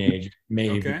a teenager,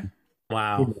 maybe. Okay.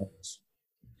 Wow.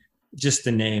 just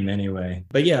the name anyway.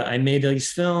 But yeah, I made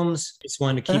these films. Just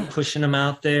wanted to keep pushing them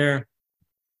out there.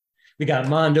 We got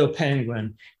Mondo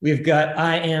Penguin. We've got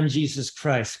I Am Jesus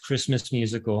Christ, Christmas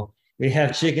musical. We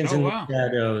have Chickens in the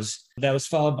Shadows. That was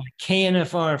followed by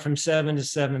KNFR from 7 to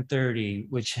 7:30,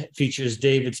 which features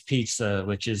David's Pizza,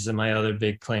 which is my other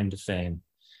big claim to fame.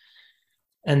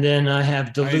 And then I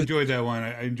have I enjoyed that one.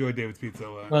 I enjoyed David's Pizza a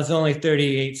lot. Well, it's only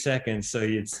 38 seconds, so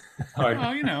it's hard.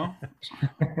 Oh, you know.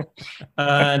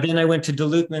 Then I went to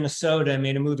Duluth, Minnesota. I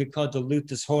made a movie called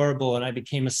Duluth is Horrible, and I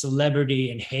became a celebrity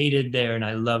and hated there, and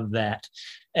I loved that.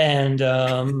 And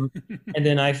and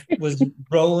then I was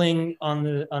rolling on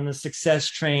the success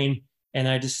train, and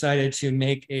I decided to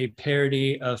make a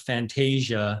parody of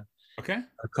Fantasia,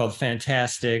 called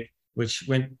Fantastic, which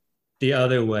went the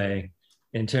other way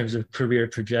in terms of career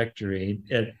trajectory.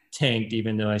 It tanked,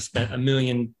 even though I spent $1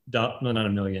 million, no, not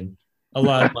 $1 million, a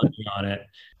lot of money on it.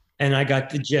 And I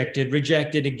got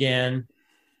rejected again.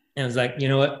 And I was like, you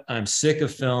know what? I'm sick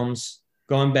of films,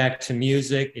 going back to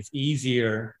music. It's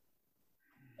easier.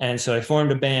 And so I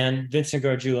formed a band, Vincent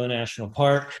Gargiulo National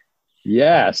Park.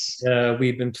 Yes.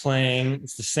 We've been playing,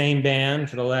 it's the same band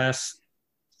for the last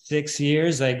 6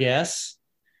 years, I guess.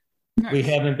 Nice. We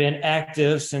haven't been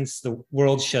active since the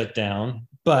world shut down,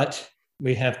 but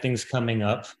we have things coming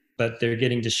up. But they're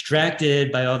getting distracted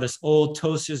by all this old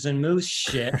Toasters and Moose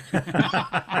shit.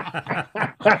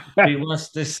 He wants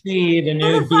to see the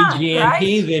new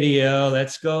BGMP video.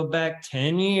 Let's go back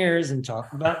 10 years and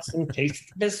talk about some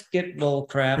Taste Biscuit bull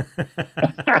crap.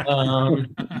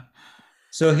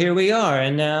 So here we are.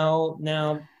 And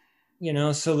now, you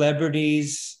know,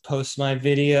 celebrities post my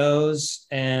videos,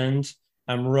 and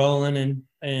I'm rolling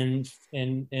in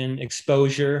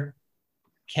exposure,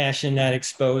 cashing that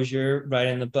exposure,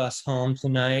 riding the bus home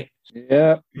tonight.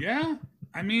 Yeah. Yeah.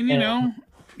 I mean, you know,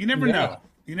 you never know.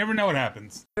 You never know what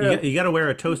happens. You got to wear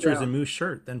a Toasters and Moose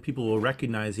shirt. Then people will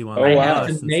recognize you on the bus have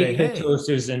to and make say, the hey.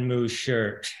 Toasters and Moose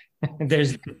shirt.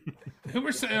 There's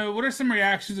what are some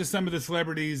reactions to some of the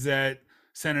celebrities that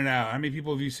sent it out? How many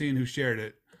people have you seen who shared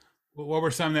it? What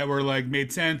were some that were like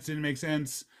made sense, didn't make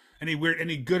sense?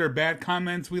 Any good or bad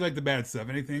comments? We like the bad stuff.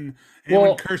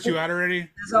 Anyone curse you out already?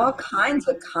 There's all kinds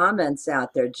of comments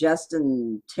out there.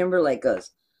 Justin Timberlake goes,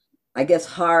 I guess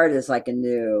hard is like a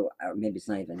new, or maybe it's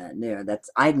not even that new.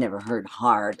 I'd never heard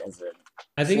hard as a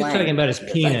I think he's talking about his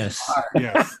penis.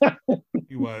 Yes,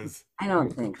 he was. I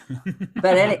don't think so.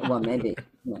 But maybe.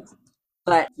 Yes.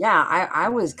 But yeah, I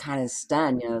was kind of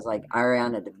stunned. You know, it was like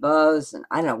Ariana DeBose, and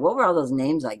I don't know, what were all those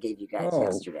names I gave you guys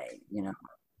yesterday? You know.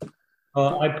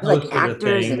 I posted a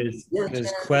thing.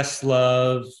 There's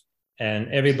Questlove and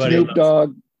everybody. Snoop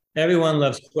Dogg. Everyone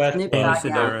loves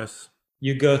Questlove.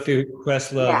 You go through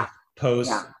Questlove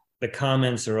posts. Yeah. The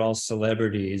comments are all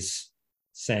celebrities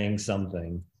saying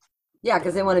something. Yeah,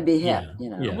 because they want to be hip. You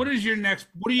know. Yeah. What is your next?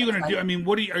 What are you going to do? I mean,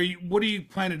 what do you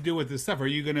plan to do with this stuff? Are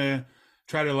you going to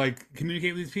try to like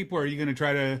communicate with these people? Or are you going to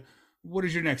try to? What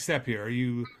is your next step here? Are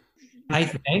you? I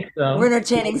think so. We're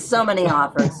entertaining so many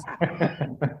offers.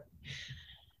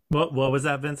 What was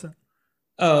that, Vincent?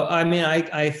 Oh, I mean,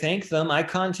 I thank them. I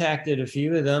contacted a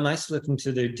few of them. I slipped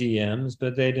into their DMs,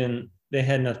 but they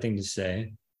had nothing to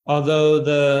say. Although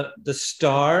the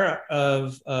star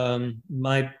of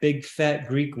my big fat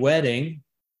Greek wedding,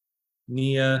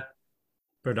 Nia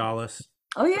Bardalos.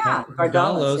 Oh yeah,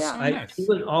 Bardalos. Yeah. She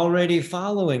was already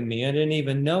following me. I didn't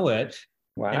even know it.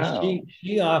 Wow. And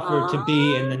she offered to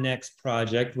be in the next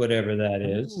project, whatever that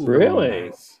is.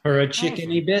 Really? For a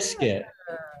chickeny biscuit.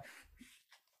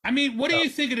 I mean, what do you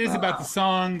think it is about the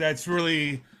song that's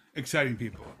really exciting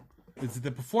people? Is it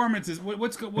the performances?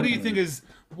 What do you think is?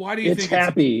 Why do you think it's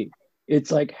happy?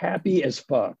 It's like happy as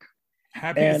fuck.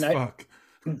 Happy as fuck.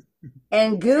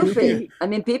 And goofy. I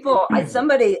mean,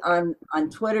 somebody on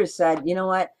Twitter said, you know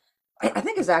what? I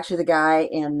think it's actually the guy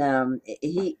in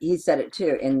he said it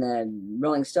too in the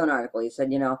Rolling Stone article. He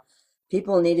said, you know,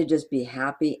 people need to just be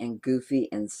happy and goofy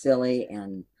and silly,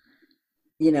 and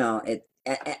you know it.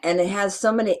 And it has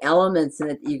so many elements in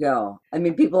it that you go, I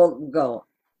mean, people go,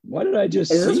 what did I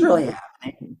just is see? this really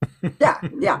happening?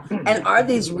 Yeah. And are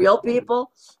these real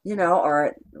people? You know,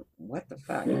 or what the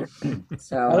fuck?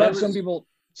 So I love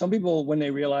some people when they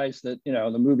realize that, you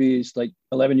know, the movie's like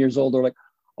 11 years old, they're like,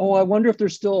 oh, I wonder if they're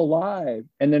still alive.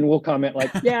 And then we'll comment like,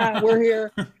 yeah, we're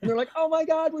here. And they're like, oh my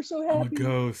God, we're so happy. I'm a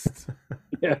ghost.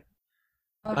 Yeah.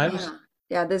 Oh,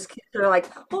 yeah, these kids are like,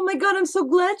 oh my God, I'm so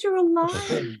glad you're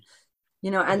alive. You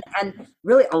know, and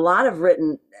really a lot have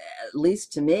written, at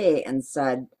least to me, and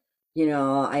said, you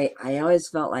know, I always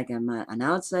felt like I'm an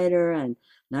outsider, and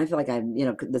now I feel like I'm, you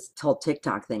know, this whole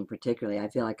TikTok thing particularly, I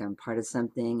feel like I'm part of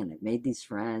something, and I've made these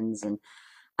friends, and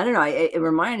I don't know. It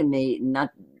reminded me,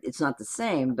 it's not the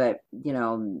same, but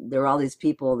there were all these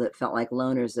people that felt like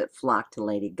loners that flocked to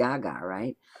Lady Gaga,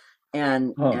 right?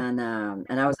 And Huh. and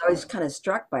I was always kind of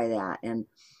struck by that. And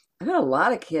I've had a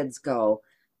lot of kids tell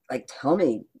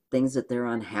me things that they're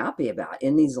unhappy about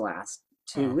in these last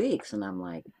 2 weeks, and I'm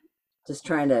like, just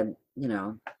trying to,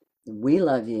 we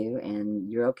love you and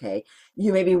you're okay.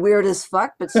 You may be weird as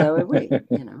fuck, but so are we.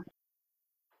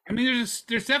 I mean, there's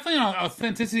definitely an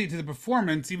authenticity to the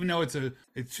performance, even though it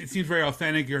seems very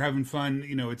authentic. You're having fun.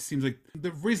 It seems like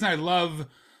the reason I love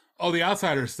all the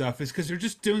outsider stuff is because they're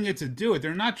just doing it to do it.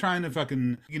 They're not trying to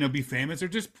fucking, be famous. They're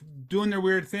just doing their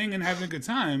weird thing and having a good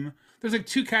time. There's like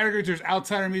two categories. There's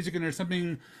outsider music and there's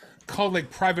something called like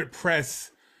private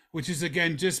press, which is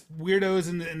again just weirdos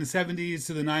in the 70s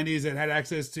to the 90s that had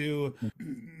access to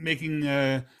making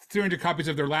 300 copies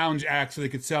of their lounge act so they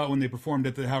could sell it when they performed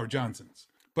at the Howard Johnsons.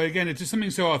 But again, it's just something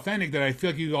so authentic that I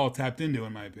feel like you all tapped into,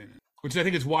 in my opinion. Which I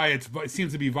think is why it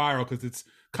seems to be viral, because it's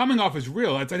coming off as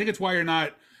real. I think it's why you're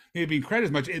not maybe being credited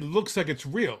as much. It looks like it's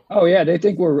real. Oh yeah, they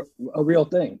think we're a real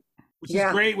thing. Which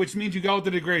is great, which means you all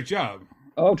did a great job.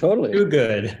 Oh, totally. Too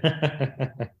good.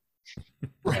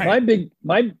 Right.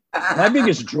 My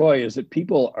biggest joy is that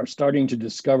people are starting to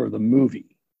discover the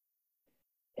movie.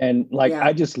 And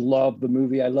I just love the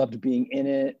movie. I loved being in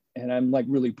it, and I'm like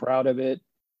really proud of it.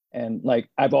 And like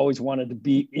I've always wanted to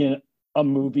be in a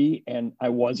movie, and I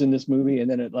was in this movie, and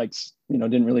then it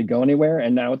didn't really go anywhere,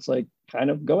 and now it's like kind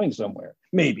of going somewhere,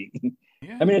 maybe.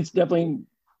 Yeah. I mean, it's definitely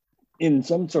in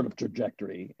some sort of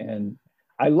trajectory, and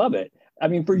I love it. I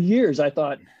mean, for years I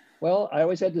thought, well, I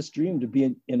always had this dream to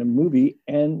be in a movie,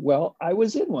 and well, I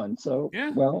was in one. So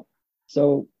yeah.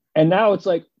 And now it's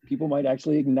like people might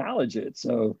actually acknowledge it.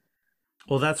 So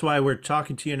well, that's why we're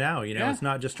talking to you now. Yeah. It's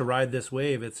not just to ride this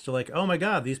wave. It's to like, oh my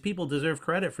God, these people deserve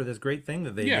credit for this great thing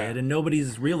that they did. And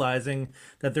nobody's realizing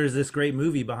that there's this great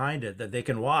movie behind it that they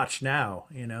can watch now.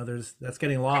 That's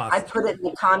getting lost. I put it in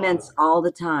the comments all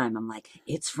the time. I'm like,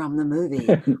 it's from the movie.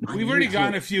 We've already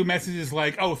gotten a few messages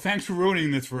like, oh, thanks for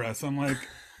ruining this for us. I'm like,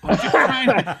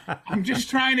 I'm just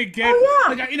trying to get,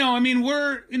 we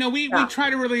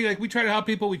try to really, we try to help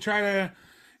people. We try to,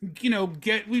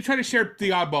 we try to share the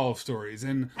oddball stories.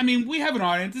 And I mean, we have an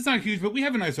audience. It's not huge, but we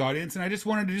have a nice audience. And I just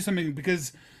wanted to do something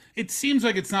because it seems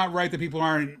like it's not right that people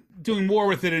aren't doing more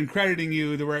with it and crediting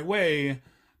you the right way.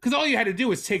 Because all you had to do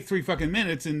was take 3 fucking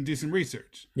minutes and do some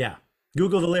research. Yeah.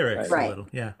 Google the lyrics a little.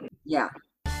 Yeah. Yeah.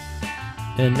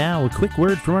 And now a quick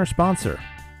word from our sponsor.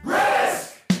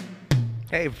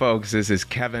 Hey folks, this is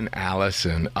Kevin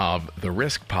Allison of the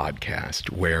Risk Podcast,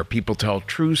 where people tell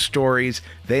true stories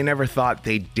they never thought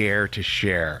they'd dare to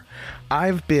share.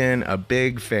 I've been a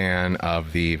big fan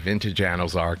of the Vintage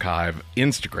Annals Archive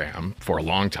Instagram for a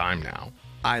long time now.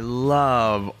 I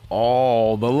love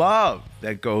all the love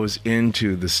that goes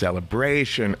into the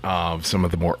celebration of some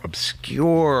of the more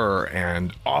obscure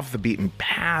and off the beaten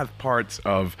path parts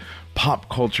of pop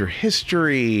culture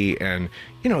history, and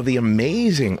the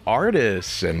amazing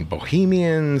artists and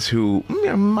bohemians who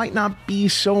might not be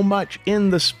so much in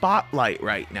the spotlight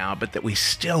right now, but that we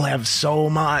still have so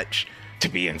much to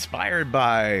be inspired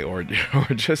by or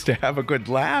just to have a good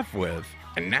laugh with.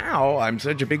 And now I'm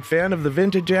such a big fan of the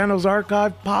Vintage Annals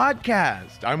Archive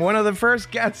podcast. I'm one of the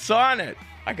first guests on it.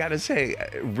 I gotta say,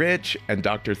 Rich and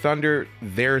Dr. Thunder,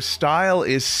 their style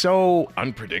is so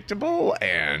unpredictable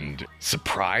and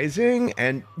surprising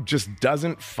and just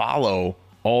doesn't follow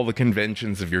all the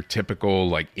conventions of your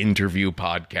typical interview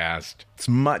podcast. It's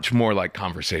much more like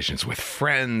conversations with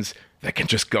friends that can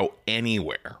just go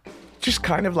anywhere. Just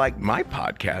kind of like my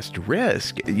podcast,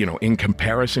 Risk, in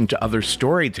comparison to other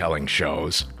storytelling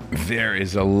shows, there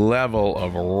is a level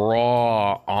of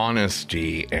raw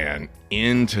honesty and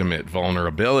intimate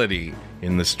vulnerability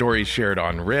in the stories shared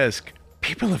on Risk.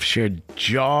 People have shared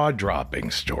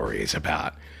jaw-dropping stories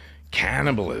about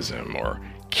cannibalism or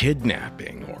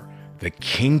kidnapping or the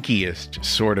kinkiest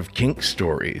sort of kink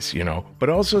stories, but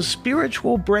also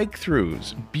spiritual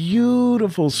breakthroughs,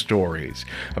 beautiful stories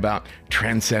about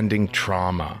transcending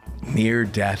trauma,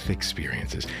 near-death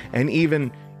experiences, and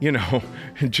even,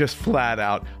 just flat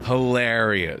out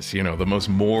hilarious, the most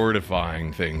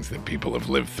mortifying things that people have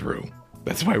lived through.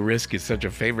 That's why Risk is such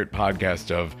a favorite podcast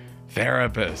of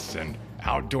therapists and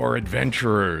outdoor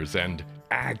adventurers and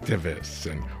activists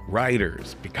and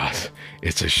writers, because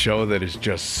it's a show that is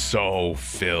just so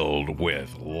filled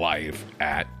with life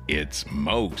at its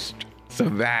most. So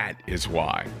that is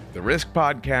why the Risk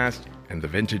Podcast and the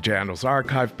Vintage Annals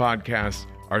Archive Podcast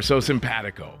are so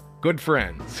simpatico. Good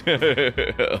friends.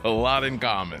 A lot in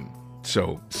common.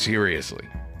 So seriously,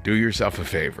 do yourself a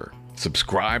favor.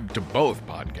 subscribe to both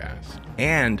podcasts,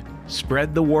 and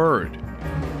spread the word.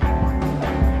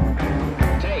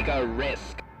 Take a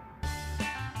risk.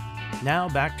 Now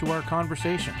back to our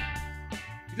conversation.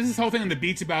 This whole thing on the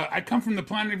beach about, I come from the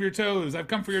planet of your toes. I've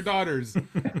come for your daughters.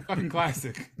 Fucking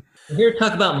classic. We're here to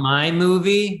talk about my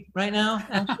movie right now.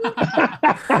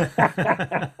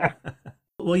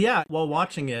 Well, yeah, while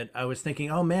watching it, I was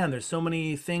thinking, oh man, there's so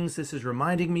many things this is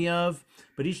reminding me of.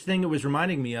 But each thing it was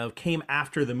reminding me of came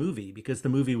after the movie because the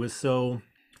movie was so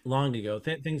long ago.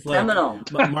 Things like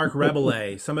Mark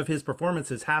Rabelais, some of his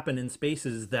performances happen in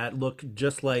spaces that look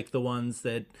just like the ones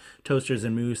that Toasters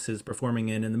and Moose is performing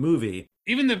in the movie.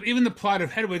 Even the plot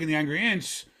of Hedwig and the Angry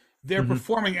Inch, they're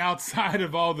performing outside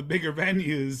of all the bigger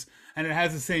venues, and it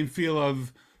has the same feel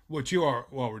of what you are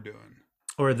while we're doing.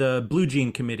 Or the Blue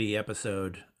Jean Committee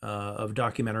episode of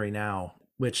Documentary Now,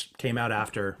 which came out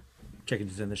after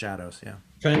Chickens in the Shadows. Yeah.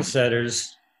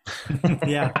 Trendsetters.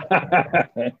 Yeah.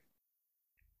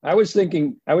 I was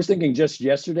thinking just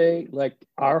yesterday, like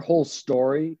our whole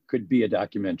story could be a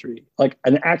documentary, like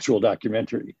an actual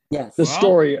documentary. Yes. The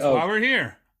story That's of why we're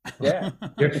here. Yeah.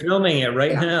 You're filming it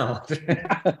right now.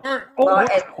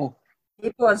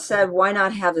 People have said, why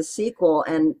not have a sequel?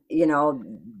 And,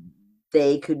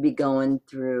 they could be going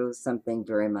through something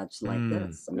very much like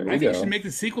this. There I think you you go. should make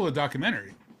the sequel a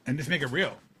documentary and just make it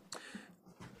real.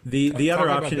 The other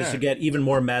about option is to that. get even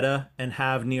more meta and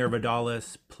have Nir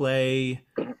Vidalis play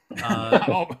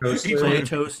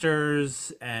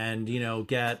Toasters and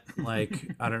get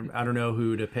like I don't know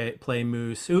who to play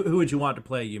Moose. Who would you want to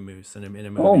play you Moose in a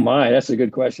movie? Oh my, that's a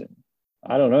good question.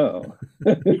 I don't know.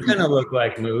 You kind of look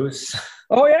like Moose.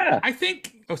 Oh yeah. I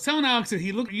think someone Alex said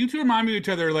you two remind me of each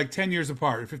other like 10 years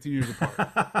apart or 15 years apart.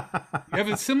 You have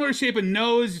a similar shape of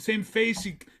nose, same face.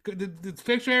 The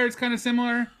facial hair is kind of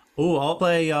similar. Oh, I'll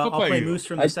play you. Moose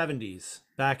from the 70s,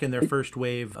 back in their first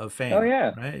wave of fame. Oh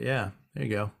yeah. Right? Yeah. There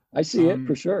you go. I see it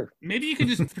for sure. Maybe you could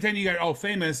just pretend you got all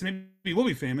famous. Maybe you will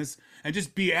be famous and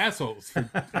just be assholes for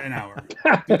an hour.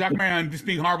 Do a documentary on just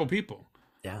being horrible people.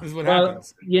 Yeah. This is what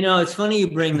happens. It's funny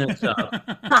you bring this up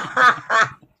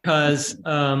because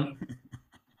the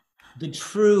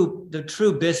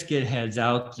true biscuit heads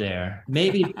out there,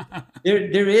 maybe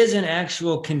there is an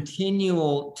actual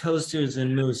continual Toasters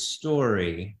and Moose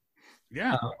story.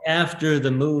 Yeah. After the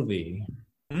movie,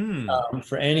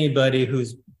 for anybody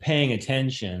who's paying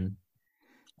attention.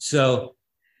 So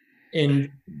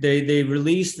they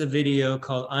released the video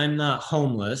called "I'm Not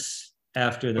Homeless"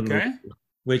 after the movie,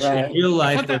 which in real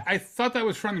life I thought that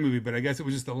was from the movie, but I guess it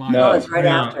was just the line. No, it's right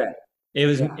after it. It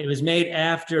was made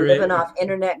after Living off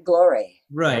internet glory.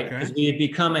 Right, because we had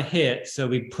become a hit, so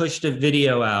we pushed a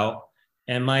video out,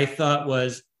 and my thought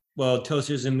was, well,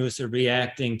 Toasters and Moose are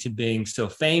reacting to being so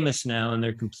famous now, and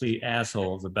they're complete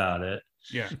assholes about it.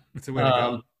 Yeah, it's a way to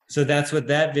go. So that's what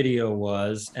that video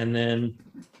was, and then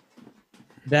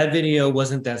that video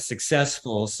wasn't that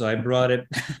successful, so I brought it.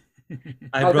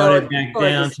 I brought it back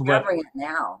down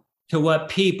to what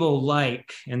people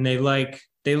like, and they like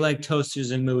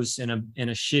Toasters and Moose in a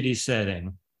shitty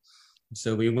setting.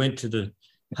 So we went to the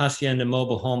Hacienda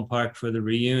Mobile Home Park for the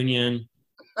reunion.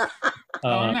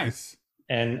 Nice.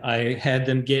 And I had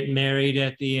them get married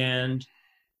at the end.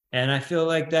 And I feel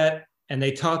like that, and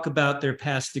they talk about their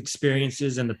past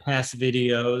experiences and the past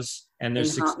videos and their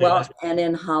success. Well, and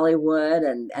in Hollywood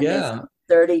and yeah.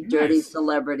 30 dirty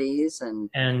celebrities and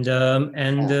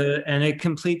it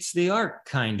completes the arc,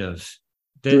 kind of.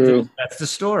 That's the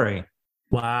story.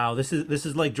 Wow, this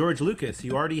is like George Lucas.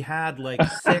 You already had like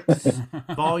 6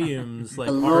 volumes like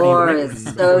already written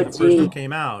before the first one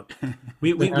came out.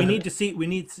 We need to see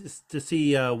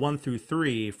 1 through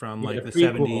 3 from like the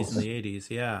 70s and the 80s.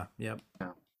 Yeah, yep.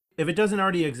 If it doesn't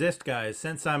already exist, guys,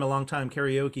 since I'm a longtime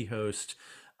karaoke host,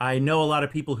 I know a lot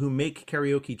of people who make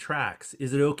karaoke tracks.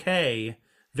 Is it okay,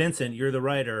 Vincent, you're the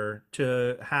writer,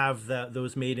 to have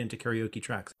those made into karaoke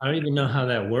tracks? I don't even know how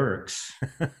that works.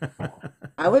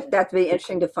 That'd be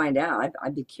interesting to find out.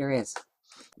 I'd be curious.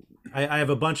 I have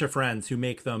a bunch of friends who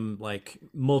make them like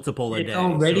multiple a day. It's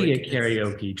already a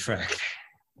karaoke track.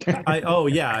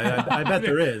 I bet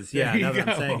there is. Yeah, now that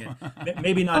I'm saying it.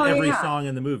 Maybe not every song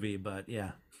in the movie, but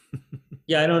yeah.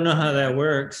 Yeah, I don't know how that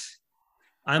works.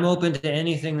 I'm open to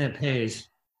anything that pays.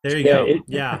 There you go. You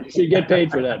should get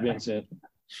paid for that, Vincent.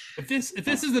 If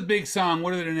this is a big song,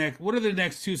 what are the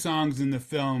next 2 songs in the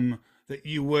film that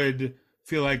you would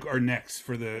feel like are next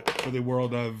for the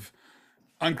world of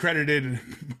uncredited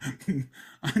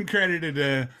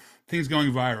things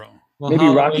going viral? Well, maybe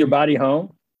Rock Your Body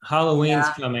Home. Halloween's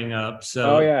coming up,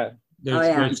 so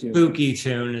their spooky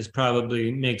tune is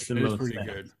probably makes the most pretty sense.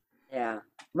 good. Yeah,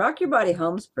 Rock Your Body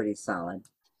Home's pretty solid.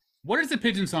 What is the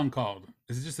pigeon song called?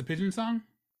 Is it just a pigeon song?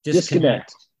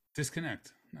 Disconnect.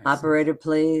 Disconnect. Nice. Operator,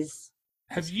 please.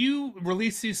 Have you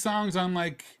released these songs on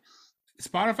like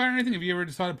Spotify or anything? Have you ever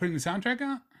decided putting the soundtrack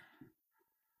out?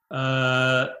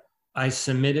 I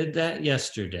submitted that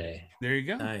yesterday. There you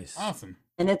go. Nice. Awesome.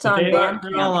 And it's But on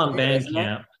they're all on Bandcamp, isn't it?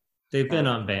 Bandcamp. They've been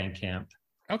on Bandcamp.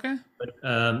 Okay.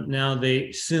 But now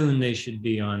they should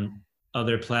be on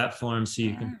other platforms so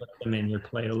you can put them in your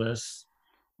playlists.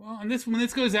 Well, and when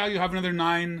this goes out, you'll have another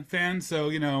 9 fans. So,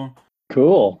 you know.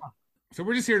 Cool. So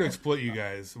we're just here to exploit you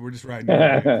guys. We're just riding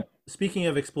your wave. Speaking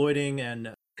of exploiting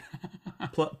and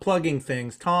plugging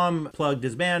things, Tom plugged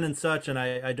his band and such, and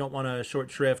I don't want to short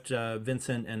shrift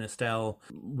Vincent and Estelle.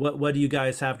 What do you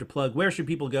guys have to plug? Where should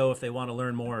people go if they want to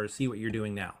learn more or see what you're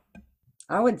doing now?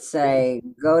 I would say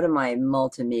go to my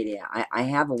multimedia. I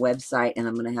have a website, and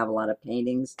I'm going to have a lot of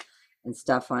paintings and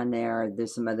stuff on there.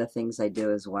 There's some other things I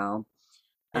do as well.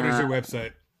 What is your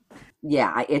website?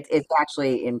 Yeah, it's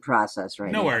actually in process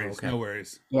right now. No worries. Okay. No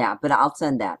worries. Yeah, but I'll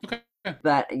send that. Okay.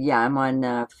 But yeah, I'm on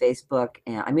Facebook,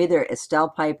 and I'm either Estelle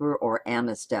Piper or Am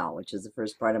Estelle, which is the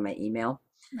first part of my email.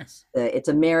 Nice. It's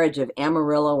a marriage of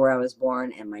Amarillo, where I was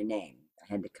born, and my name. I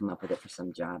had to come up with it for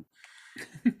some job.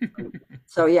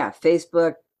 So yeah,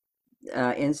 Facebook,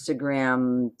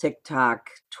 Instagram, TikTok,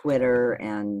 Twitter,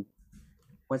 and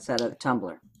what's that other?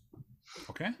 Tumblr.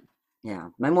 Okay. Yeah,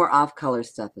 my more off-color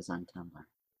stuff is on Tumblr.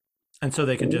 And so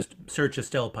they can just search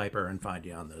Estelle Piper and find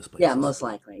you on those places. Yeah, most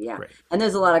likely. Yeah. Great. And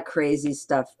there's a lot of crazy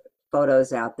stuff,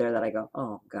 photos out there that I go,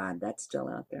 oh God, that's still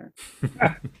out there.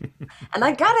 And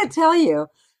I gotta tell you,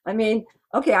 I mean,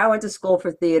 okay, I went to school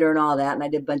for theater and all that, and I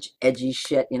did a bunch of edgy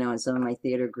shit, you know, in some of my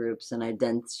theater groups, and I'd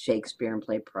done Shakespeare and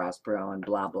played Prospero and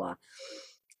blah, blah.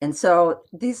 And so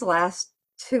these last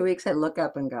 2 weeks, I look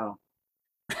up and go,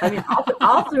 I mean,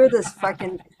 all through this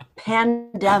fucking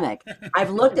pandemic,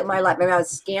 I've looked at my life. Maybe I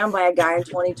was scammed by a guy in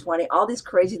 2020. All these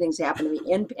crazy things happened to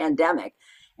me in pandemic.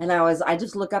 And I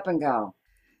just look up and go,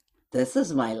 this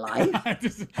is my life.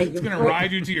 It's going to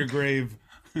ride you to your grave.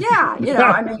 Yeah. You know,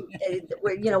 I mean,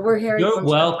 we're hearing You're from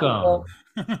welcome.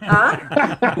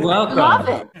 Huh? Welcome. Love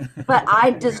it. But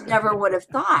I just never would have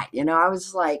thought, you know, I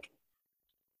was like,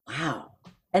 wow.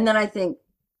 And then I think,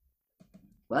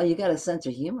 well, you got a sense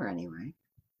of humor anyway.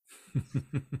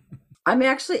 I'm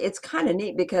actually, it's kind of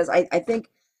neat because I think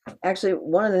actually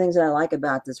one of the things that I like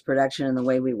about this production and the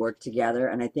way we work together,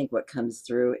 and I think what comes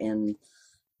through in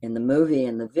the movie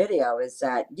and the video is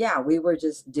that, yeah, we were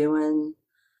just doing,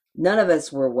 none of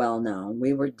us were well known.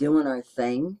 We were doing our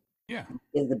thing. Yeah.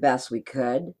 Did the best we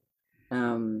could.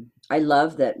 I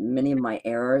love that many of my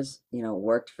errors, you know,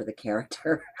 worked for the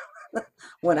character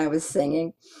when I was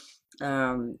singing.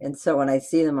 And so when I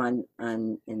see them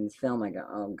in the film, I go,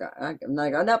 oh God, I'm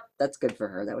like, oh, nope, that's good for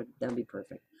her. That'd be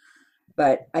perfect.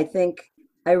 But I think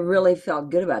I really felt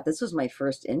good about it. This was my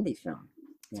first indie film.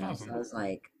 You know, awesome. So I was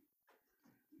like,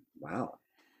 wow,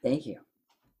 thank you.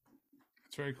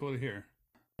 It's very cool to hear.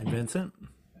 And Vincent,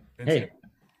 Hey,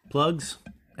 plugs?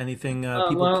 Anything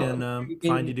people can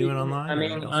find you doing online? I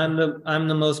mean, I'm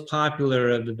the most popular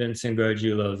of the Vincent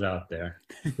Gargiulos out there.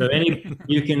 So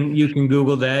you can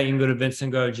Google that. You can go to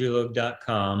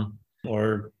vincentgargiulo.com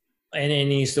or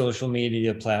any social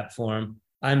media platform.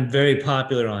 I'm very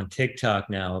popular on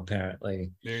TikTok now, apparently.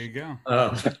 There you go.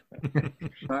 All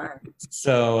right.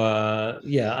 So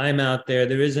yeah, I'm out there.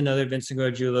 There is another Vincent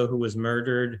Gargiulo who was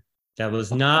murdered. That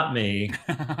was not me.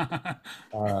 I'm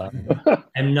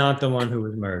not the one who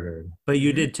was murdered. But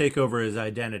you did take over his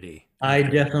identity. I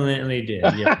definitely did.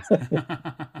 Yes.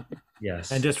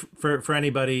 Yes. And just for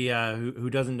anybody who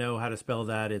doesn't know how to spell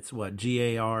that, it's what?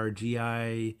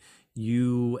 Gargiulo?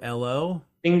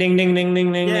 Ding, ding, ding, ding,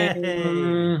 ding, ding, Yay.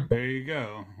 ding. There you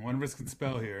go. One of us can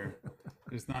spell here.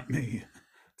 It's not me.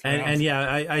 And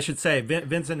yeah, I should say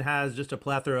Vincent has just a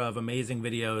plethora of amazing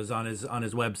videos on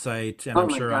his website, and I'm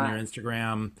sure on your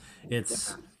Instagram.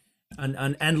 It's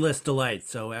an endless delight.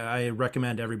 So I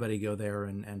recommend everybody go there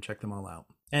and check them all out,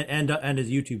 and his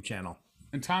YouTube channel.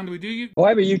 And Tom, do we do you? Oh, I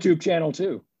have a YouTube channel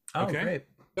too. Oh, Okay. great.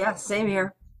 Yeah, same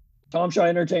here. Tom Shaw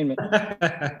Entertainment.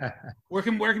 Where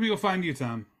can people find you,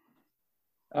 Tom?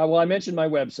 Well, I mentioned my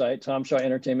website,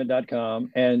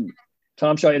 tomshawentertainment.com, and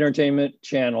Tom Shaw Entertainment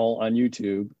channel on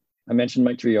YouTube. I mentioned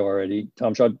my trio already,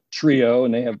 Tom Shaw Trio,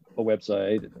 and they have a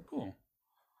website. Cool.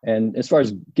 And as far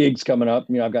as gigs coming up,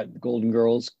 you know, I've got Golden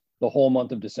Girls the whole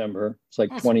month of December. It's like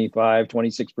Awesome. 25,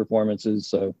 26 performances.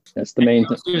 So that's the main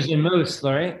thing. Toasters and Moose,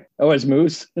 right? Oh, it's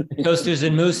Moose. Toasters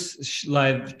and Moose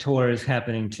live tour is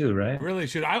happening too, right? Really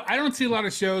should. I don't see a lot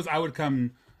of shows. I would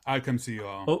I'd come see you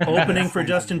all. Opening for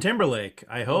Justin Timberlake,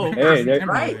 I hope. Hey, there-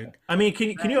 Right. I mean,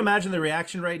 can you imagine the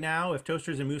reaction right now if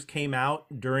Toasters and Moose came out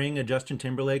during a Justin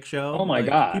Timberlake show? Oh my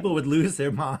God. People would lose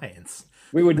their minds.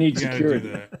 We would need You gotta do security.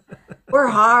 that. We're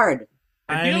hard.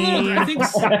 I think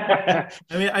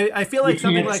I feel like You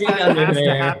something can't like see that under has to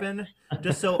there. happen,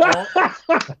 just so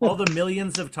all the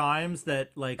millions of times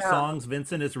that like songs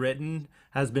Vincent has written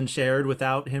has been shared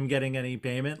without him getting any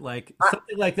payment. Like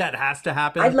something like that has to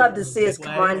happen. I'd love to see us Big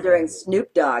come way. on during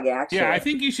Snoop Dogg, actually. yeah, I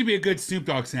think you should be a good Snoop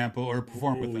Dogg sample or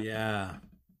perform with Ooh, them. yeah.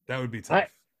 That would be tough.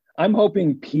 I'm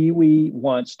hoping Pee Wee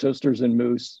wants Toasters and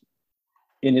Moose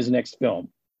in his next film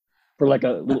for like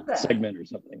a little Okay. segment or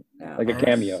something, Yeah. like a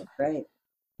cameo. Right.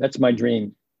 That's my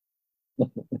dream.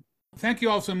 Thank you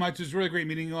all so much. It was really great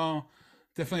meeting you all.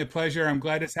 Definitely a pleasure. I'm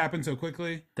glad this happened so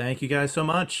quickly. Thank you guys so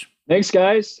much. Thanks,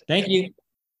 guys. Thank you.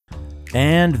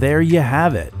 And there you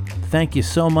have it. Thank you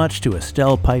so much to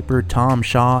Estelle Piper, Tom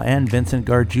Shaw, and Vincent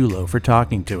Gargiulo for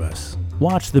talking to us.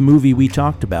 Watch the movie we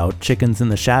talked about, Chickens in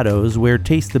the Shadows, where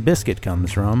Taste the Biscuit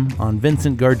comes from, on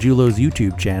Vincent Gargiulo's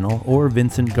YouTube channel or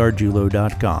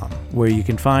vincentgargiulo.com, where you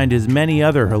can find his many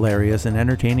other hilarious and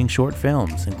entertaining short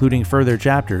films, including further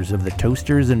chapters of the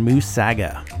Toasters and Moose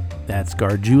saga. That's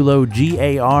Gargiulo,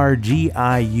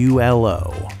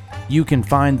 Gargiulo. You can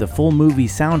find the full movie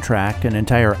soundtrack, an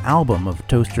entire album of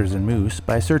Toasters and Moose,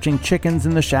 by searching Chickens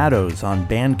in the Shadows on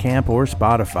Bandcamp or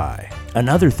Spotify.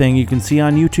 Another thing you can see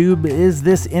on YouTube is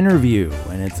this interview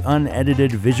and its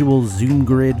unedited visual zoom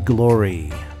grid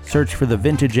glory. Search for the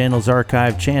Vintage Annals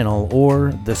Archive channel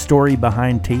or The Story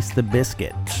Behind Taste the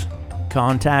Biscuit.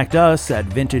 Contact us at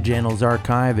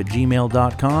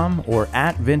vintageannalsarchive@gmail.com or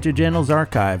at Vintage Annals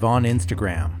Archive on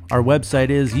Instagram. Our website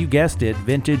is, you guessed it,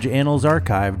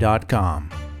 vintageannalsarchive.com.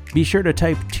 Be sure to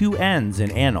type 2 N's in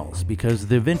Annals because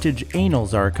the Vintage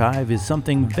Annals Archive is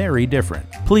something very different.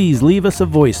 Please leave us a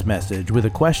voice message with a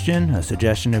question, a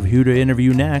suggestion of who to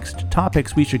interview next,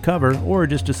 topics we should cover, or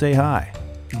just to say hi.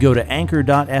 Go to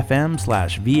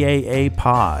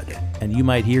anchor.fm/VAA-pod and you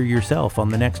might hear yourself on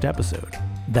the next episode.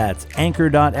 That's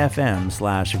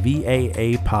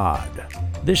anchor.fm/VAA-pod.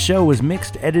 This show was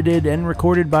mixed, edited, and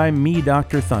recorded by me,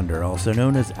 Dr. Thunder, also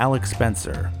known as Alex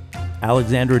Spencer.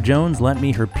 Alexandra Jones lent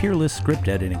me her peerless script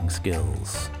editing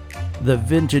skills. The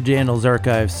Vintage Annals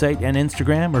Archive site and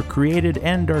Instagram are created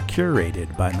and are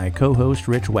curated by my co-host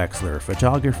Rich Wexler,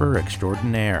 photographer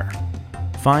extraordinaire.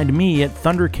 Find me at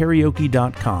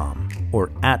thunderkaraoke.com or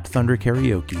at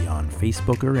thunderkaraoke on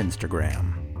Facebook or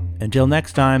Instagram. Until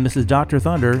next time, this is Dr.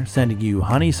 Thunder sending you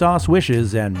honey sauce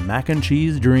wishes and mac and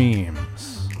cheese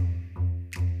dreams.